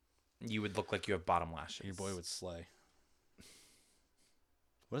 you would look like you have bottom lashes. your boy would slay.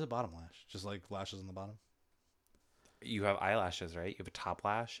 What is a bottom lash? Just like lashes on the bottom? You have eyelashes, right? You have a top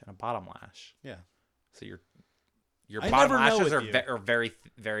lash and a bottom lash. Yeah. So your I bottom never know lashes with are very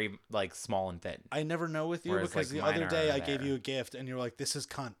very like small and thin. I never know with you Whereas, because like, the other mine day are I gave there. you a gift and you were like, "This is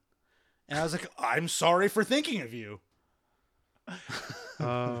cunt," and I was like, "I'm sorry for thinking of you."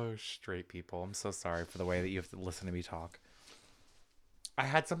 Oh, straight people. I'm so sorry for the way that you have to listen to me talk. I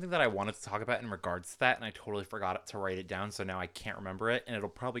had something that I wanted to talk about in regards to that, and I totally forgot to write it down, so now I can't remember it, and it'll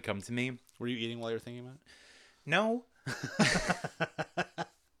probably come to me. Were you eating while you were thinking about it? No.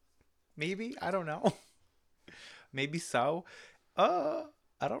 Maybe. I don't know. Maybe so. I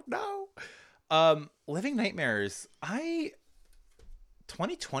don't know. Living nightmares.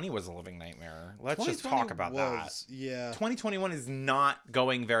 2020 was a living nightmare. Let's just talk about that. Yeah. 2021 is not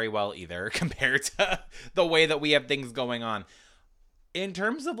going very well either compared to the way that we have things going on. In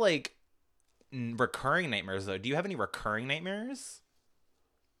terms of like recurring nightmares though, do you have any recurring nightmares?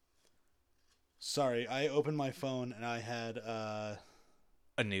 Sorry, I opened my phone and I had A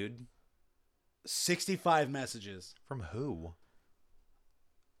nude? 65 messages. From who?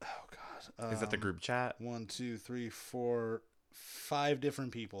 Oh God. Is that the group chat? 1, 2, 3, 4, 5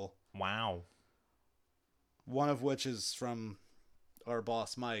 different people. Wow. One of which is from our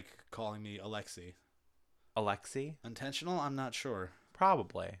boss Mike calling me Alexi. Alexi? Intentional? I'm not sure.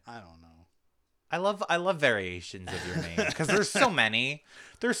 Probably. I don't know. I love variations of your name because there's so many.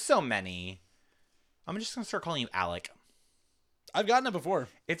 There's so many. I'm just gonna start calling you Alec. I've gotten it before.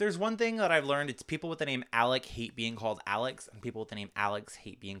 If there's one thing that I've learned, it's people with the name Alec hate being called Alex, and people with the name Alex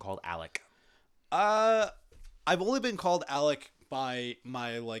hate being called Alec. I've only been called Alec by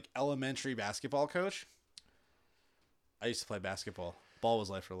my like elementary basketball coach. I used to play basketball. Ball was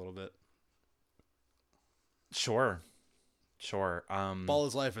life for a little bit. Sure. Ball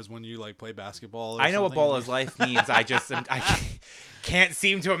is life is when you like play basketball. Or I know what something. ball is life means. I can't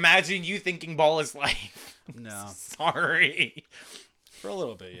seem to imagine you thinking ball is life. No. Sorry. For a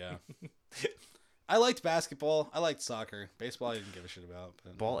little bit, yeah. I liked basketball. I liked soccer. Baseball I didn't give a shit about.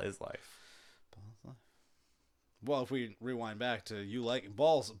 But Ball is life. Ball is life. Well, if we rewind back to you like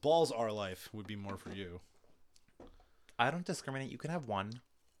balls are life would be more for you. I don't discriminate. You can have one.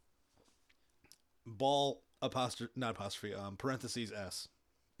 Ball not apostrophe parentheses S.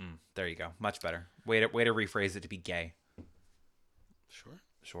 There you go. Much better. Way to rephrase it to be gay. Sure.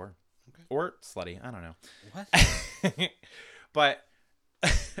 Okay. Or slutty. I don't know. What? But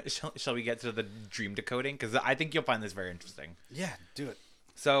shall we get to the dream decoding? Because I think you'll find this very interesting. Yeah, do it.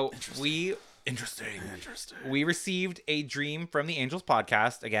 So Interesting. we received a dream from the Angels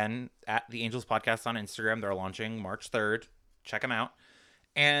Podcast. Again, at the Angels Podcast on Instagram. They're launching March 3rd. Check them out.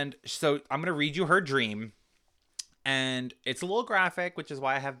 And so I'm going to read you her dream. And it's a little graphic, which is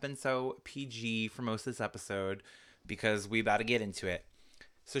why I have been so PG for most of this episode, because we about to get into it.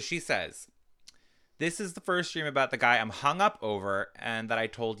 So she says, "This is the first dream about the guy I'm hung up over and that I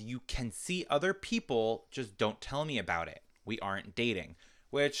told you can see other people, just don't tell me about it. We aren't dating."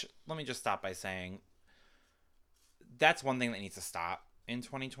 Which, let me just stop by saying, that's one thing that needs to stop in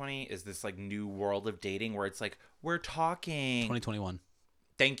 2020 is this like new world of dating where it's like, we're talking. 2021.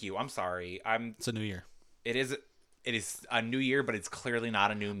 Thank you. I'm sorry. It's a new year. It is a new year, but it's clearly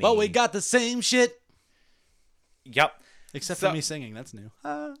not a new me. But we got the same shit. Yep. Except So- for me singing. That's new.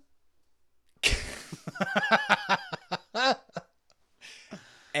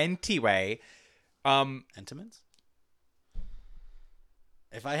 Anyway, Entomins?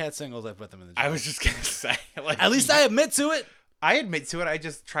 If I had singles, I'd put them in the I jar. was just gonna say, like, At least I admit to it. I admit to it. I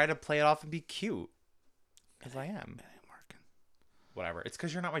just try to play it off and be cute, because I am. It ain't working. Whatever. It's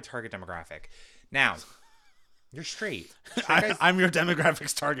because you're not my target demographic. Now, you're straight. Straight guys- I'm your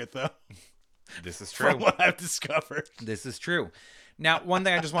demographics target, though. This is true. From what I've discovered. This is true. Now, one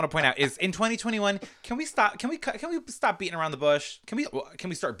thing I just want to point out is in 2021, can we stop beating around the bush? Can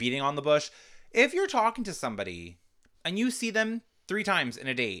we start beating on the bush? If you're talking to somebody and you see them 3 times in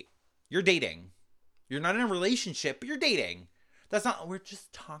a date, you're dating. You're not in a relationship, but you're dating. That's not, we're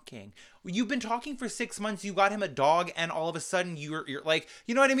just talking. You've been talking for 6 months, you got him a dog, and all of a sudden you're like,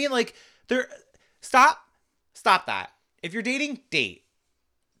 you know what I mean? Like, stop that. If you're dating, date.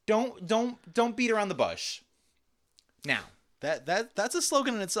 Don't beat around the bush. Now, That's a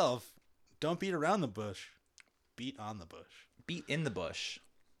slogan in itself. Don't beat around the bush. Beat on the bush. beat in the bush.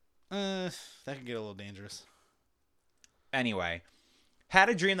 That could get a little dangerous. Anyway, had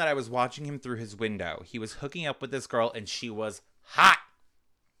a dream that I was watching him through his window. He was hooking up with this girl and she was hot.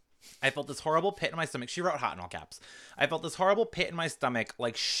 I felt this horrible pit in my stomach. She wrote hot in all caps. I felt this horrible pit in my stomach,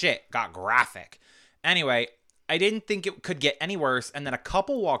 like shit, got graphic. Anyway, I didn't think it could get any worse, and then a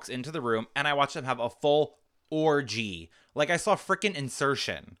couple walks into the room and I watched them have a full orgy. Like I saw frickin'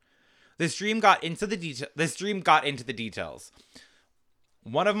 Insertion. This dream got into the details.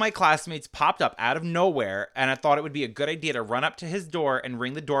 One of my classmates popped up out of nowhere, and I thought it would be a good idea to run up to his door and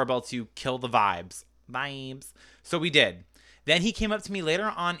ring the doorbell to kill the vibes. So we did. Then he came up to me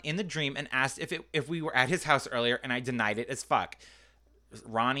later on in the dream and asked if we were at his house earlier, and I denied it as fuck.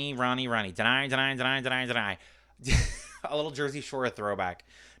 Ronnie. Deny. A little Jersey Shore throwback.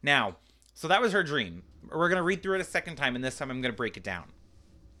 Now, so that was her dream. We're going to read through it a second time, and this time I'm going to break it down.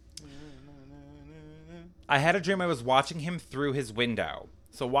 I had a dream I was watching him through his window.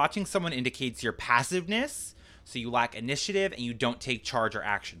 So watching someone indicates your passiveness, so you lack initiative and you don't take charge or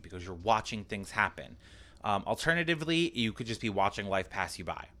action because you're watching things happen. Alternatively, you could just be watching life pass you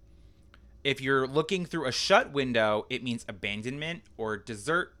by. If you're looking through a shut window, it means abandonment or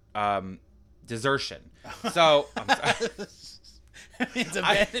desertion. So, I'm sorry. It's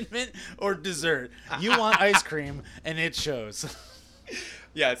abandonment or dessert. You want ice cream, and it shows.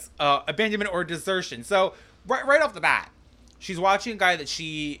 Yes, abandonment or desertion. So, right off the bat, she's watching a guy that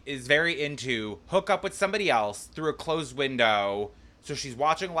she is very into hook up with somebody else through a closed window. So she's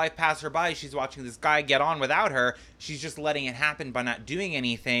watching life pass her by. She's watching this guy get on without her. She's just letting it happen by not doing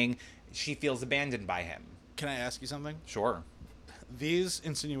anything. She feels abandoned by him. Can I ask you something? Sure. These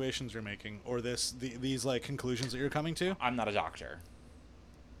insinuations you're making, or these like conclusions that you're coming to, I'm not a doctor.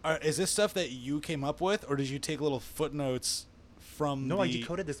 is this stuff that you came up with, or did you take little footnotes from? No, I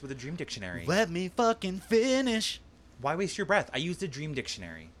decoded this with a dream dictionary. Let me fucking finish. Why waste your breath? I used a dream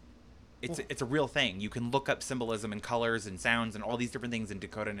dictionary. It's a real thing. You can look up symbolism and colors and sounds and all these different things and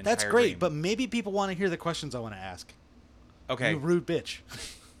decode an entire That's great, dream. but maybe people want to hear the questions I want to ask. Okay. You rude bitch.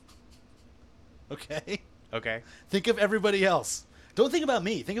 Okay? Okay. Think of everybody else. Don't think about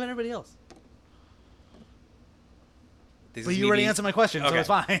me. Think about everybody else. This But is you me already being- answered my question, so Okay. it's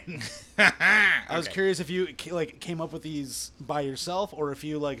fine. I was Okay. curious if you came up with these by yourself, or if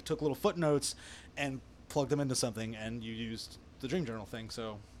you took little footnotes and plugged them into something, and you used the dream journal thing.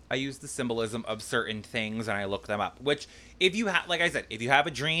 So I use the symbolism of certain things and I look them up. Which, if you have, like I said, if you have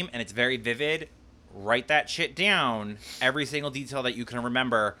a dream and it's very vivid, write that shit down. Every single detail that you can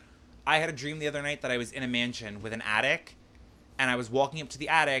remember. I had a dream the other night that I was in a mansion with an attic, and I was walking up to the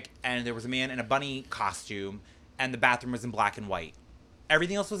attic, and there was a man in a bunny costume, and the bathroom was in black and white.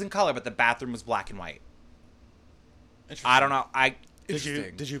 Everything else was in color, but the bathroom was black and white. I don't know.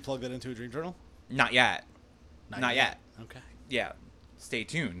 Did you plug that into a dream journal? Not yet. Not yet. Okay. Yeah. Stay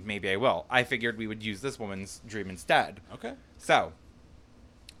tuned. Maybe I will. I figured we would use this woman's dream instead. Okay. So,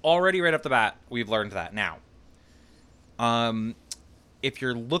 already right off the bat, we've learned that. Now, if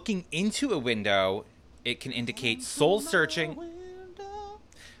you're looking into a window, it can indicate soul searching,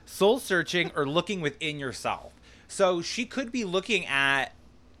 or looking within yourself. So she could be looking at,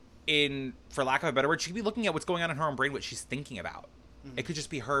 for lack of a better word, she could be looking at what's going on in her own brain, what she's thinking about. Mm-hmm. It could just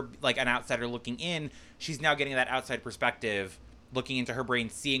be her, like an outsider looking in. She's now getting that outside perspective, looking into her brain,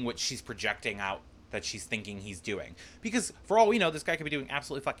 seeing what she's projecting out that she's thinking he's doing. Because for all we know, this guy could be doing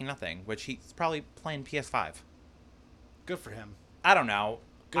absolutely fucking nothing, which he's probably playing PS5. Good for him. I don't know.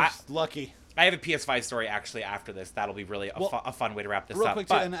 Lucky. I have a PS5 story actually after this. That'll be really a fun way to wrap this Real up. quick,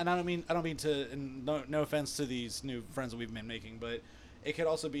 too, and I don't mean to. And no offense to these new friends that we've been making, but it could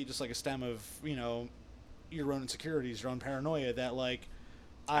also be just like a stem of your own insecurities, your own paranoia that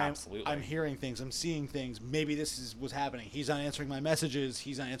Absolutely. I'm hearing things. I'm seeing things. Maybe this is what's happening. He's not answering my messages.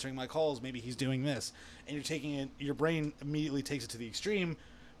 He's not answering my calls. Maybe he's doing this. And you're taking it. Your brain immediately takes it to the extreme,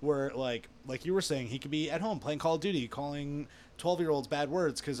 where like you were saying, he could be at home playing Call of Duty, calling 12-year-olds bad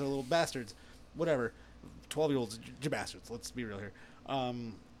words because they're little bastards. Whatever. 12-year-olds, you're bastards. Let's be real here.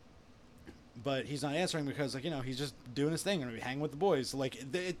 But he's not answering because, like, he's just doing his thing or maybe hanging with the boys. Like,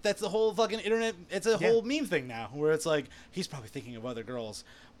 that's the whole fucking internet. It's a whole meme thing now where it's like, he's probably thinking of other girls.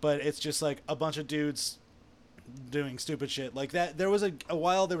 But it's just like a bunch of dudes doing stupid shit. Like that. There was a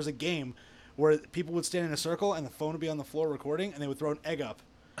while, there was a game where people would stand in a circle and the phone would be on the floor recording and they would throw an egg up.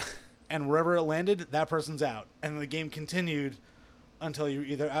 And wherever it landed, that person's out. And the game continued until you were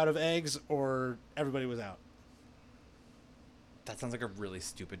either out of eggs or everybody was out. That sounds like a really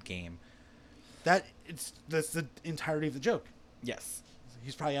stupid game. That's the entirety of the joke. Yes.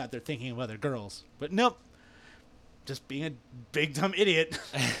 He's probably out there thinking of other girls. But nope. Just being a big dumb idiot.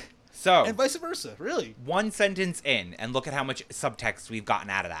 So, and vice versa, really. One sentence in, and look at how much subtext we've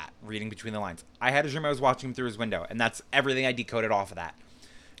gotten out of that, reading between the lines. I had a dream I was watching him through his window, and that's everything I decoded off of that.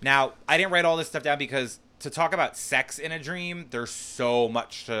 Now, I didn't write all this stuff down because to talk about sex in a dream, there's so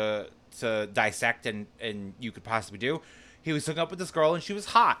much to dissect and you could possibly do. He was hooking up with this girl, and she was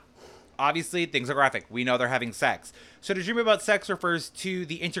hot. Obviously, things are graphic. We know they're having sex. So to dream about sex refers to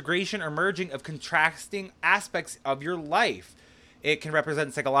the integration or merging of contrasting aspects of your life. It can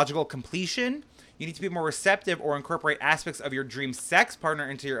represent psychological completion. You need to be more receptive or incorporate aspects of your dream sex partner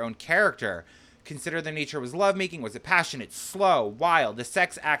into your own character. Consider the nature was lovemaking. Was it passionate, slow, wild? The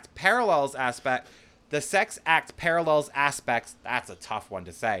sex act parallels aspects. That's a tough one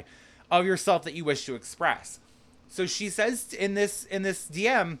to say. Of yourself that you wish to express. So she says in this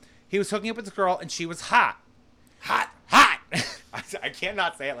DM, he was hooking up with this girl and she was hot. Hot. I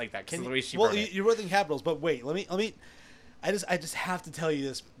cannot say it like that because the way she wrote it. You wrote it in capitals, but wait, let me. I just have to tell you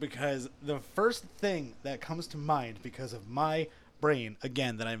this because the first thing that comes to mind because of my brain,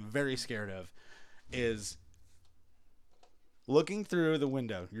 again, that I'm very scared of, is looking through the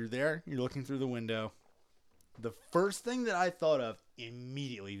window. You're there. You're looking through the window. The first thing that I thought of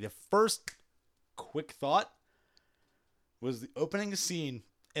immediately, the first quick thought, was the opening scene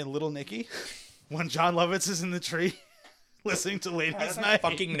in Little Nicky when John Lovitz is in the tree listening to Ladies Night. I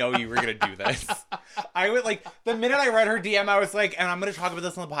fucking know you were gonna do this. I would the minute I read her DM, I was like, and I'm gonna talk about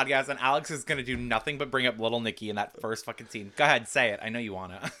this on the podcast, and Alex is gonna do nothing but bring up Little Nicky in that first fucking scene. Go ahead, say it. I know you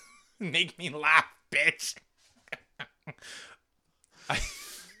wanna. Make me laugh, bitch.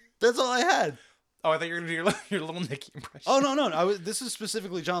 That's all I had. Oh, I thought you were gonna do your Little Nicky impression. Oh no! This is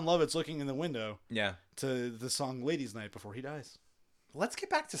specifically John Lovitz looking in the window. Yeah. To the song "Ladies Night" before he dies. Let's get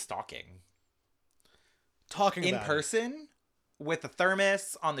back to stalking. Talking in about person with a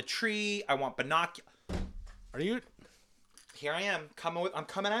thermos on the tree. I want binoculars. Are you? Here I am. I'm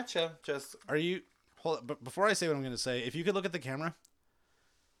coming at you. Just. Are you? Hold up, but before I say what I'm going to say, if you could look at the camera,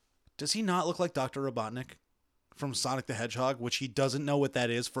 does he not look like Dr. Robotnik from Sonic the Hedgehog, which he doesn't know what that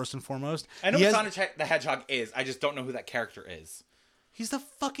is, first and foremost? I know what Sonic the Hedgehog is. I just don't know who that character is. He's the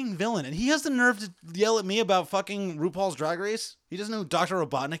fucking villain, and he has the nerve to yell at me about fucking RuPaul's Drag Race? He doesn't know who Dr.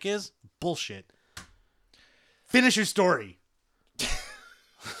 Robotnik is? Bullshit. Finish your story.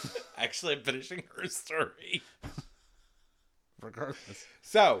 Actually, I'm finishing her story. Regardless.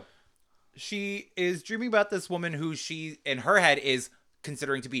 So, she is dreaming about this woman who she, in her head, is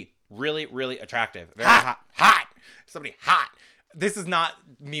considering to be really, really attractive. Very hot. Somebody hot. This is not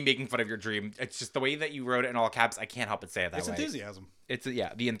me making fun of your dream. It's just the way that you wrote it in all caps. I can't help but say it that way. It's enthusiasm. It's the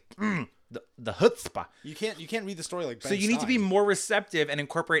chutzpah. You can't read the story like Ben So you need to be Stein. more receptive and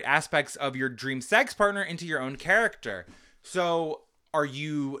incorporate aspects of your dream sex partner into your own character. So are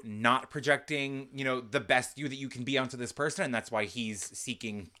you not projecting, the best you that you can be onto this person, and that's why he's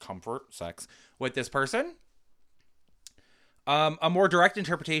seeking comfort, sex, with this person? A more direct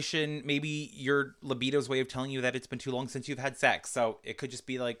interpretation, maybe your libido's way of telling you that it's been too long since you've had sex. So it could just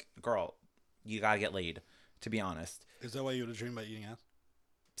be like, girl, you gotta get laid, to be honest. Is that why you would have dreamed about eating ass?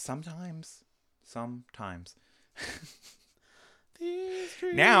 Sometimes. These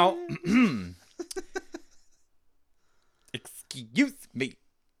Now, excuse me.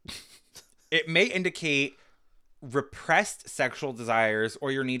 It may indicate repressed sexual desires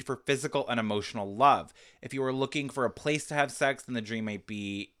or your need for physical and emotional love. If you are looking for a place to have sex, then the dream might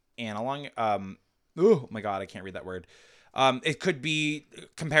be analog. Oh my God, I can't read that word. It could be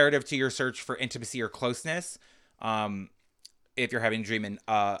comparative to your search for intimacy or closeness. If you're having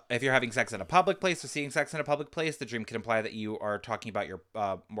if you're having sex in a public place or seeing sex in a public place, the dream can imply that you are talking about your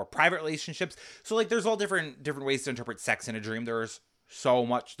more private relationships. So there's all different ways to interpret sex in a dream. There's so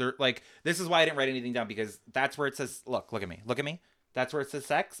much this is why I didn't write anything down, because that's where it says, look at me. That's where it says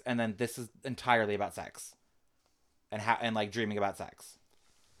sex, and then this is entirely about sex, and like dreaming about sex.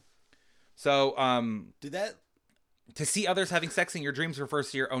 So Did that? to see others having sex in your dreams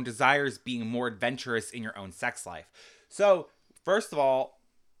refers to your own desires being more adventurous in your own sex life. So first of all,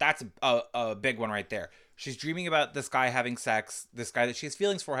 that's a big one right there. She's dreaming about this guy having sex, this guy that she has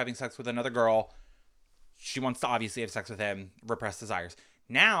feelings for having sex with another girl. She wants to obviously have sex with him, repressed desires.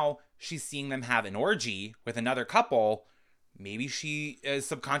 Now she's seeing them have an orgy with another couple. Maybe she is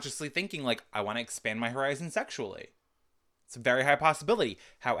subconsciously thinking, like, I want to expand my horizon sexually. It's a very high possibility.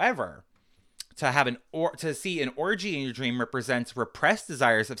 However, to see an orgy in your dream represents repressed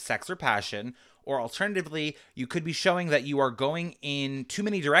desires of sex or passion, or alternatively, you could be showing that you are going in too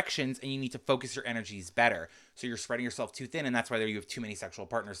many directions and you need to focus your energies better. So you're spreading yourself too thin, and that's why you have too many sexual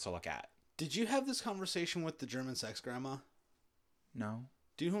partners to look at. Did you have this conversation with the German sex grandma? No.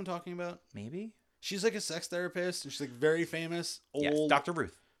 Do you know who I'm talking about? Maybe? She's like a sex therapist, and she's like very famous. Old. Yes, Dr.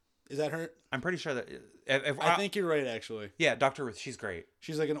 Ruth. Is that her? I'm pretty sure that... I think you're right, actually. Yeah, Dr. Ruth. She's great.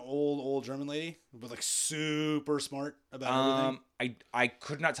 She's like an old German lady, but like super smart about everything. I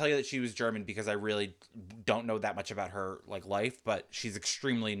could not tell you that she was German because I really don't know that much about her like life, but she's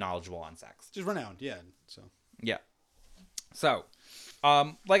extremely knowledgeable on sex. She's renowned, yeah. So yeah. So,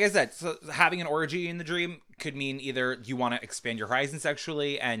 like I said, so having an orgy in the dream could mean either you want to expand your horizon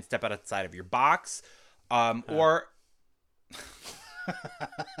sexually and step outside of your box, or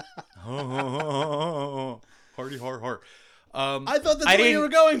hardy har. I thought that's what you were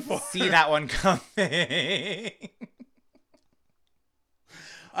going for. See that one coming.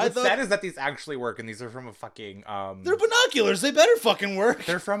 What's sad is that these actually work, and these are from a fucking they're binoculars. They better fucking work.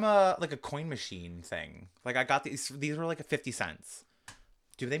 They're from a coin machine thing. Like I got these. These were like 50 cents.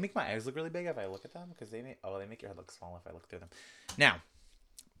 Do they make my eyes look really big if I look at them? Because they make your head look small if I look through them. Now,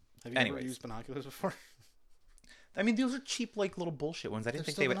 have you ever used binoculars before? I mean, those are cheap, like, little bullshit ones. I didn't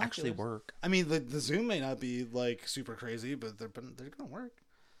think they would actually work. I mean, the zoom may not be, like, super crazy, but they're going to work.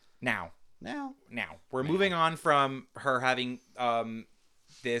 Now. We're moving on from her having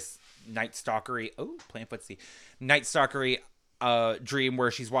this night stalkery... Oh, plant footsie. Night stalkery dream where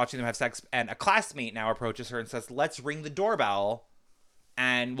she's watching them have sex, and a classmate now approaches her and says, let's ring the doorbell,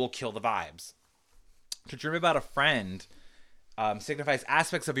 and we'll kill the vibes. To dream about a friend... signifies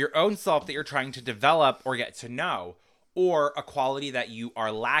aspects of your own self that you're trying to develop or get to know, or a quality that you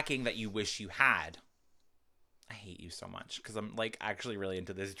are lacking that you wish you had. I hate you so much because I'm like actually really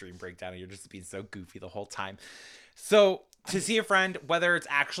into this dream breakdown and you're just being so goofy the whole time. So to see a friend, whether it's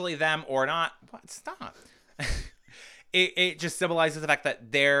actually them or not, stop. it just symbolizes the fact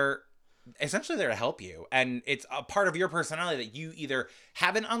that they're essentially there to help you, and it's a part of your personality that you either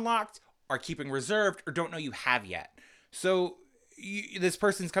haven't unlocked, are keeping reserved, or don't know you have yet. So this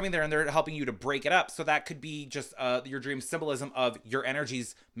person's coming there and they're helping you to break it up. So that could be just your dream symbolism of your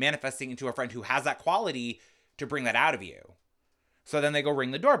energies manifesting into a friend who has that quality to bring that out of you. So then they go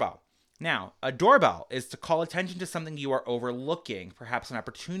ring the doorbell. Now, a doorbell is to call attention to something you are overlooking. Perhaps an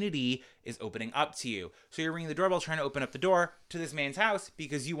opportunity is opening up to you. So you're ringing the doorbell trying to open up the door to this man's house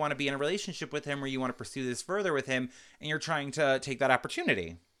because you want to be in a relationship with him or you want to pursue this further with him, and you're trying to take that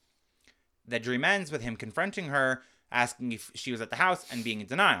opportunity. The dream ends with him confronting her, asking if she was at the house, and being in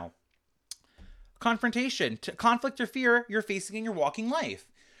denial. Confrontation. Conflict or fear you're facing in your walking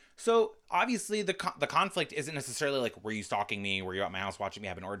life. So, obviously, the conflict isn't necessarily like, were you stalking me? Were you at my house watching me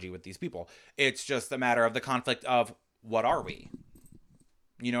have an orgy with these people? It's just a matter of the conflict of, what are we?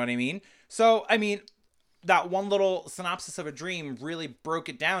 You know what I mean? So, I mean, that one little synopsis of a dream really broke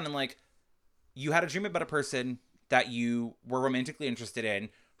it down, and like, you had a dream about a person that you were romantically interested in,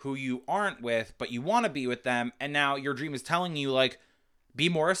 who you aren't with, but you want to be with them, and now your dream is telling you, like, be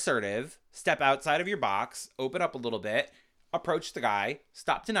more assertive, step outside of your box, open up a little bit, approach the guy,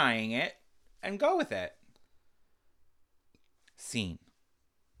 stop denying it, and go with it. Scene.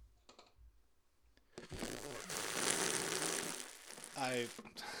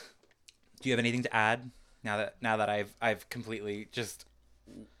 Do you have anything to add now that I've completely just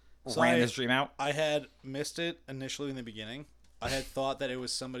ran this dream out? I had missed it initially in the beginning. I had thought that it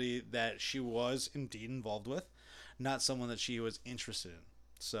was somebody that she was indeed involved with, not someone that she was interested in.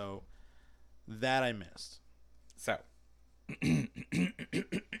 So that I missed. So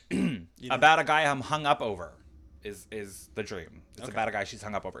about a guy I'm hung up over is the dream. It's about a guy she's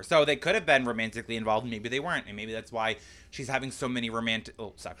hung up over. So they could have been romantically involved, maybe they weren't, and maybe that's why she's having so many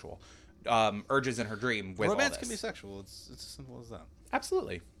sexual urges in her dream with romance all this. Can be sexual. It's as simple as that.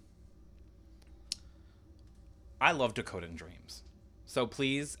 Absolutely. I love decoding dreams. So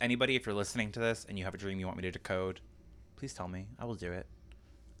please, anybody, if you're listening to this and you have a dream you want me to decode, please tell me. I will do it.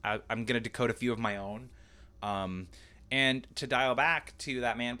 I'm going to decode a few of my own. And to dial back to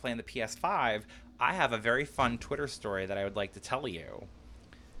that man playing the PS5, I have a very fun Twitter story that I would like to tell you.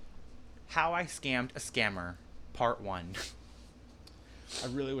 How I Scammed a Scammer, Part 1. I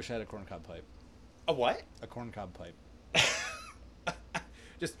really wish I had a corncob pipe. A what? A corncob pipe.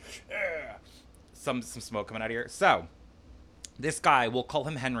 Just some smoke coming out of here. So, this guy, we'll call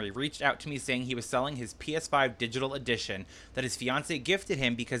him Henry, reached out to me saying he was selling his PS5 digital edition that his fiance gifted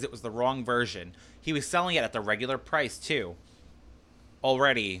him because it was the wrong version. He was selling it at the regular price, too.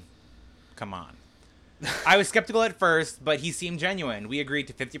 Already, come on. I was skeptical at first, but he seemed genuine. We agreed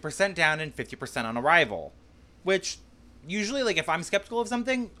to 50% down and 50% on arrival. Which, usually, like, if I'm skeptical of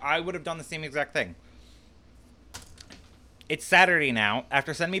something, I would have done the same exact thing. It's Saturday now.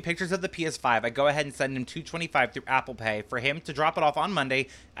 After sending me pictures of the PS5, I go ahead and send him $225 through Apple Pay for him to drop it off on Monday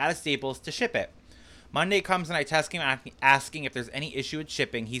at a Staples to ship it. Monday comes and I text him asking if there's any issue with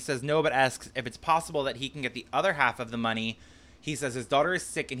shipping. He says no, but asks if it's possible that he can get the other half of the money. He says his daughter is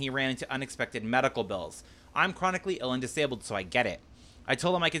sick and he ran into unexpected medical bills. I'm chronically ill and disabled, so I get it. I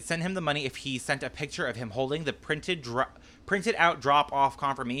told him I could send him the money if he sent a picture of him holding the printed out drop-off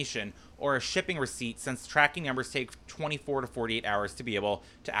confirmation or a shipping receipt, since tracking numbers take 24 to 48 hours to be able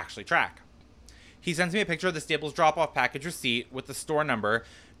to actually track. He sends me a picture of the Staples drop-off package receipt with the store number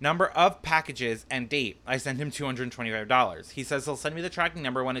of packages, and date. I send him $225. He says he'll send me the tracking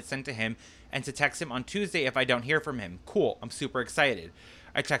number when it's sent to him and to text him on Tuesday if I don't hear from him. Cool, I'm super excited.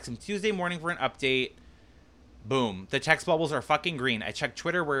 I text him Tuesday morning for an update. Boom. The text bubbles are fucking green. I checked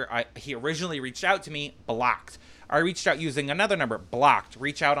Twitter where he originally reached out to me, blocked. I reached out using another number, blocked.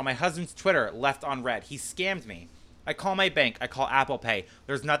 Reach out on my husband's Twitter, left on red. He scammed me. I call my bank. I call Apple Pay.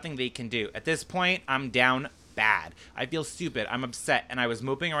 There's nothing they can do. At this point, I'm down bad. I feel stupid. I'm upset, and I was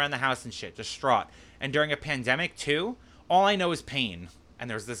moping around the house and shit, distraught. And during a pandemic, too, all I know is pain. And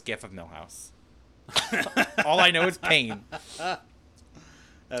there's this gif of Millhouse. All I know is pain.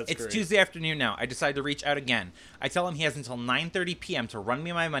 It's great. Tuesday afternoon now. I decide to reach out again. I tell him he has until 9:30 p.m. to run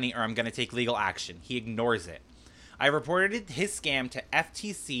me my money or I'm going to take legal action. He ignores it. I reported his scam to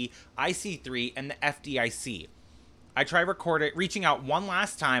FTC, IC3, and the FDIC. I try reaching out one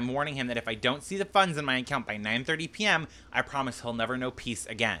last time, warning him that if I don't see the funds in my account by 9:30 p.m., I promise he'll never know peace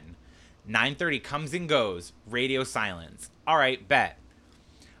again. 9:30 comes and goes. Radio silence. All right, bet.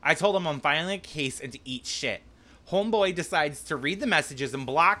 I told him I'm filing a case and to eat shit. Homeboy decides to read the messages and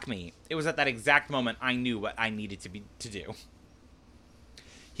block me. It was at that exact moment I knew what I needed to do.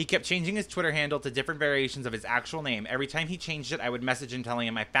 He kept changing his Twitter handle to different variations of his actual name. Every time he changed it, I would message him telling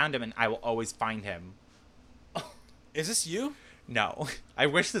him I found him and I will always find him. Is this you? No. I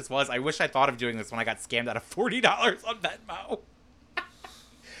wish this was. I wish I thought of doing this when I got scammed out of $40 on Venmo.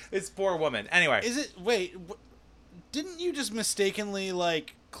 This poor woman. Anyway. Is it... Wait. Didn't you just mistakenly,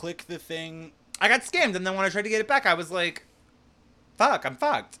 like, click the thing... I got scammed, and then when I tried to get it back, I was like, fuck, I'm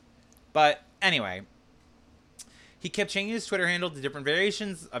fucked. But anyway, he kept changing his Twitter handle to different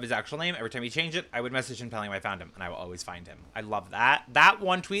variations of his actual name. Every time he changed it, I would message him telling him I found him, and I will always find him. I love that. That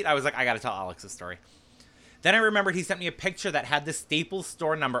one tweet, I was like, I gotta tell Alex's story. Then I remembered he sent me a picture that had the Staples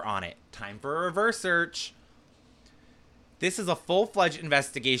store number on it. Time for a reverse search. This is a full-fledged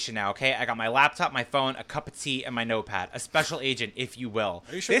investigation now, okay? I got my laptop, my phone, a cup of tea, and my notepad. A special agent, if you will.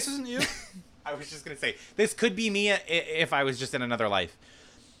 Are you sure this isn't you? I was just going to say, this could be me if I was just in another life.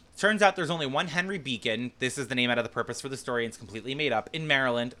 Turns out there's only one Henry Beacon, this is the name out of the purpose for the story, and it's completely made up, in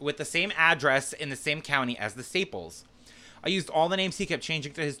Maryland, with the same address in the same county as the Staples. I used all the names he kept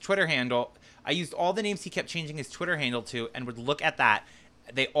changing to his Twitter handle. To, and would look at that.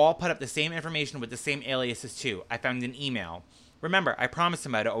 They all put up the same information with the same aliases too. I found an email. Remember, I promised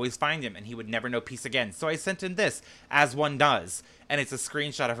him I'd always find him and he would never know peace again. So I sent him this, as one does. And it's a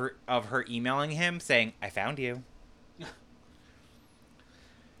screenshot of her emailing him saying, I found you.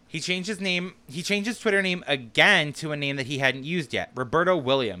 He changed his Twitter name again to a name that he hadn't used yet. Roberto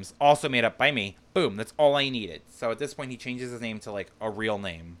Williams, also made up by me. Boom, that's all I needed. So at this point, he changes his name to like a real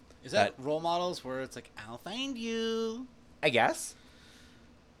name. Is that role models where it's like, I'll find you? I guess.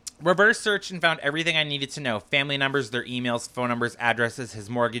 Reverse searched and found everything I needed to know. Family numbers, their emails, phone numbers, addresses, his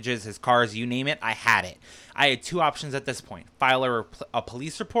mortgages, his cars, you name it, I had it. I had two options at this point. File a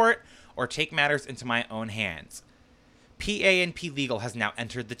police report or take matters into my own hands. PANP Legal has now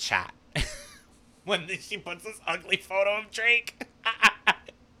entered the chat. When she puts this ugly photo of Drake.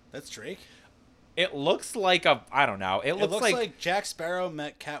 That's Drake? It looks like I don't know. It looks like Jack Sparrow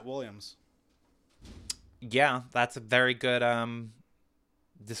met Cat Williams. Yeah, that's a very good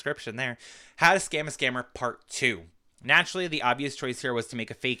description there. How to Scam a Scammer Part 2. Naturally, the obvious choice here was to make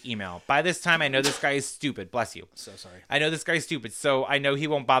a fake email. By this time, I know this guy is stupid. Bless you. So sorry. I know this guy's stupid, so I know he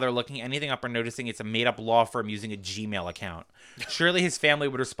won't bother looking anything up or noticing it's a made-up law firm using a Gmail account. Surely his family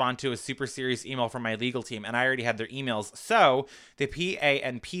would respond to a super serious email from my legal team, and I already had their emails. So the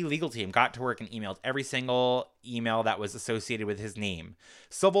PANP legal team got to work and emailed every single email that was associated with his name.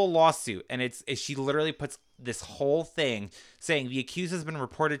 Civil lawsuit, and she literally puts this whole thing saying the accused has been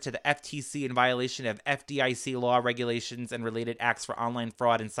reported to the FTC in violation of FDIC law regulations and related acts for online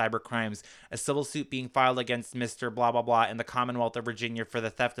fraud and cyber crimes. A civil suit being filed against Mr. blah blah blah in the Commonwealth of Virginia for the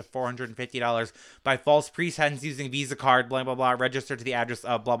theft of $450 by false pretense using Visa card blah blah blah registered to the address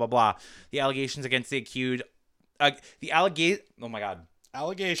of blah blah blah. The allegations against the accused oh my god.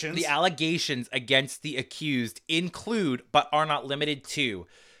 Allegations. The allegations against the accused include, but are not limited to,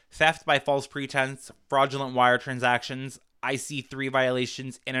 theft by false pretense, fraudulent wire transactions, IC3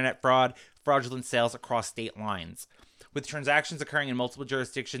 violations, internet fraud, fraudulent sales across state lines. With transactions occurring in multiple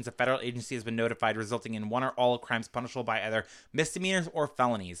jurisdictions, a federal agency has been notified, resulting in one or all crimes punishable by either misdemeanors or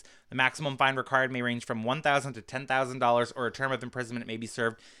felonies. The maximum fine required may range from $1,000 to $10,000, or a term of imprisonment may be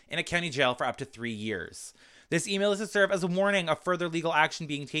served in a county jail for up to 3 years. This email is to serve as a warning of further legal action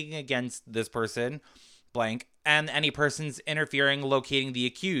being taken against this person, blank, and any persons interfering locating the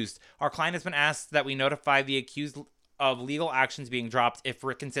accused. Our client has been asked that we notify the accused of legal actions being dropped if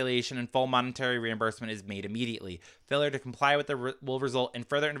reconciliation and full monetary reimbursement is made immediately. Failure to comply with will result in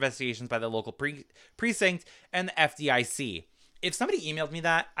further investigations by the local precinct and the FDIC. If somebody emailed me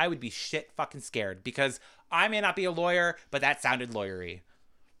that, I would be shit fucking scared, because I may not be a lawyer, but that sounded lawyery.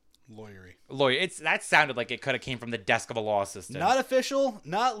 That sounded like it could have came from the desk of a law assistant. Not official,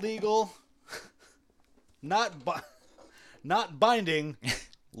 not legal, not binding,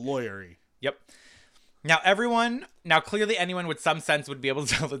 lawyery. Yep. Now clearly anyone with some sense would be able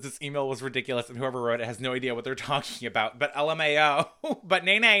to tell that this email was ridiculous, and whoever wrote it has no idea what they're talking about. But LMAO, but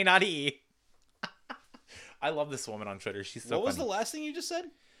nay, not E. I love this woman on Twitter. She's so funny. What was the last thing you just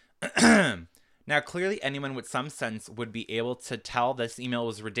said? Now, clearly anyone with some sense would be able to tell this email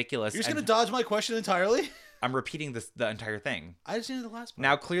was ridiculous. You're just going to dodge my question entirely? I'm repeating the entire thing. I just needed the last part.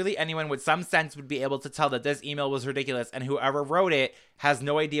 Now, clearly anyone with some sense would be able to tell that this email was ridiculous, and whoever wrote it has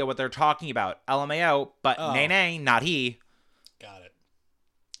no idea what they're talking about. LMAO, but nay, not he. Got it.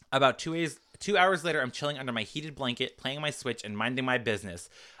 About 2 hours later, I'm chilling under my heated blanket, playing my Switch, and minding my business.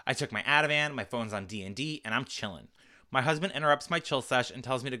 I took my Ativan, my phone's on D&D, and I'm chilling. My husband interrupts my chill sesh and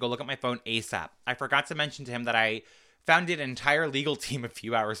tells me to go look at my phone ASAP. I forgot to mention to him that I founded an entire legal team a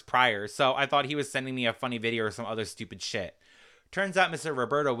few hours prior, so I thought he was sending me a funny video or some other stupid shit. Turns out Mr.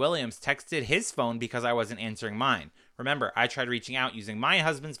 Roberto Williams texted his phone because I wasn't answering mine. Remember, I tried reaching out using my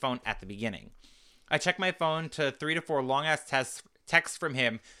husband's phone at the beginning. I checked my phone to 3 to 4 long-ass texts from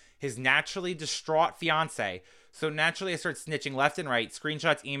him, his naturally distraught fiance. So naturally I start snitching left and right,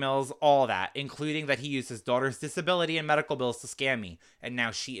 screenshots, emails, all that, including that he used his daughter's disability and medical bills to scam me, and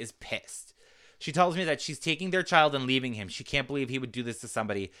now she is pissed. She tells me that she's taking their child and leaving him. She can't believe he would do this to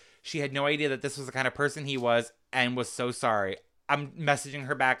somebody. She had no idea that this was the kind of person he was, and was so sorry. I'm messaging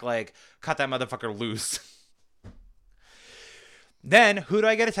her back like, cut that motherfucker loose. Then, who do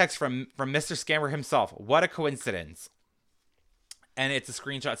I get a text from Mr. Scammer himself? What a coincidence. And it's a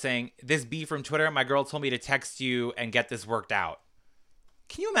screenshot saying, this B from Twitter, my girl told me to text you and get this worked out.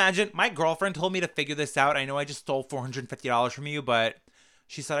 Can you imagine? My girlfriend told me to figure this out. I know I just stole $450 from you, but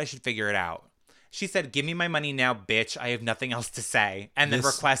she said I should figure it out. She said, give me my money now, bitch. I have nothing else to say. And then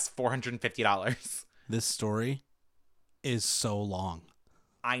request $450. This story is so long.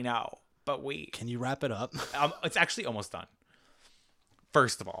 I know, but wait. Can you wrap it up? It's actually almost done.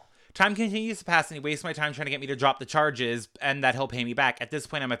 First of all, time continues to pass and he wastes my time trying to get me to drop the charges and that he'll pay me back. At this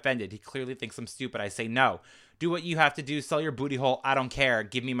point, I'm offended. He clearly thinks I'm stupid. I say, no. Do what you have to do. Sell your booty hole. I don't care.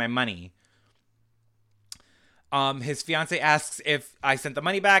 Give me my money. His fiance asks if I sent the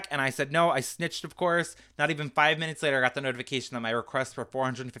money back, and I said no. I snitched, of course. Not even 5 minutes later, I got the notification that my request for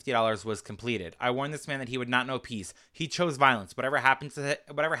 $450 was completed. I warned this man that he would not know peace. He chose violence. Whatever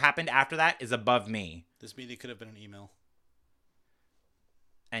happened after that is above me. This meeting could have been an email.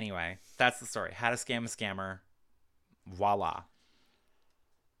 Anyway, that's the story. How to scam a scammer. Voila.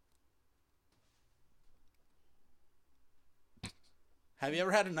 Have you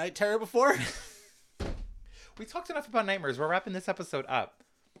ever had a night terror before? We talked enough about nightmares. We're wrapping this episode up.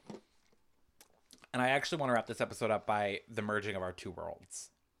 And I actually want to wrap this episode up by the merging of our two worlds.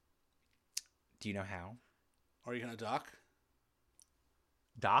 Do you know how? Are you going to dock?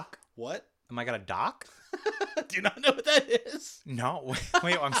 Dock? What? Am I going to dock? Do you not know what that is? No.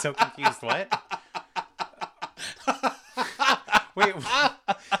 Wait, I'm so confused. What? Wait,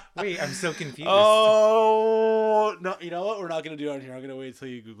 Wait, I'm so confused. Oh no! You know what? We're not gonna do it on here. I'm gonna wait till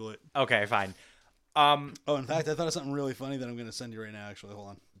you Google it. Okay, fine. Oh, in fact, I thought of something really funny that I'm gonna send you right now. Actually, hold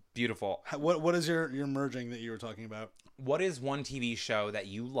on. Beautiful. What is your merging that you were talking about? What is one TV show that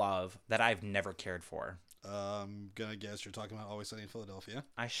you love that I've never cared for? I'm gonna guess you're talking about Always Sunny in Philadelphia.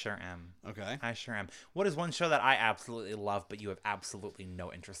 I sure am. Okay. I sure am. What is one show that I absolutely love but you have absolutely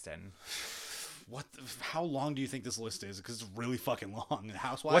no interest in? How long do you think this list is? Because it's really fucking long.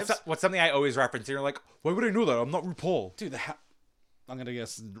 Housewives. What's something I always reference? You're like, why would I know that? I'm not RuPaul. Dude, I'm gonna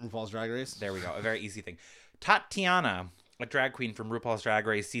guess RuPaul's Drag Race. There we go. A very easy thing. Tatiana, a drag queen from RuPaul's Drag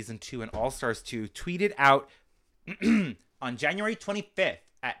Race Season 2 and All Stars 2, tweeted out on January 25th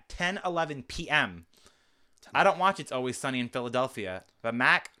at 10:11 p.m. I don't watch It's Always Sunny in Philadelphia, but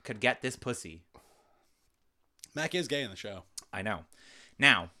Mac could get this pussy. Mac is gay in the show. I know.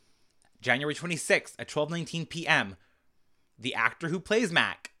 Now, January 26th at 12:19 p.m., the actor who plays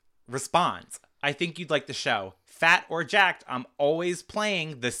Mac responds, I think you'd like the show. Fat or jacked, I'm always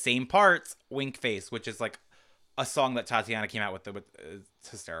playing the same parts, wink face, which is like a song that Tatiana came out with. It's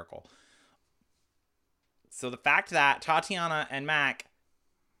hysterical. So the fact that Tatiana and Mac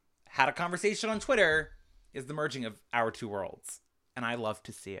had a conversation on Twitter is the merging of our two worlds. And I love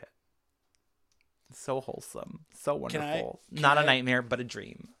to see it. So wholesome. So wonderful. Not a nightmare, but a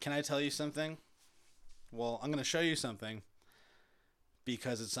dream. Can I tell you something? Well, I'm going to show you something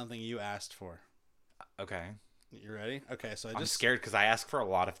because it's something you asked for. Okay. You ready? Okay, so I'm scared because I ask for a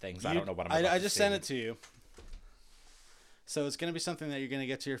lot of things. I don't know what I'm about I to just see. sent it to you. So it's going to be something that you're going to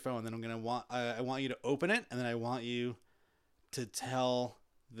get to your phone. Then I want you to open it, and then I want you to tell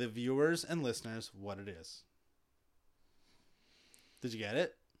the viewers and listeners what it is. Did you get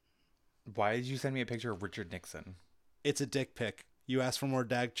it? Why did you send me a picture of Richard Nixon? It's a dick pic. You asked for more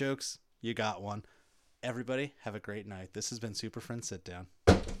dad jokes. You got one. Everybody, have a great night. This has been Super Friends Sit Down.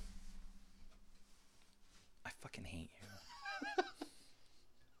 I fucking hate you.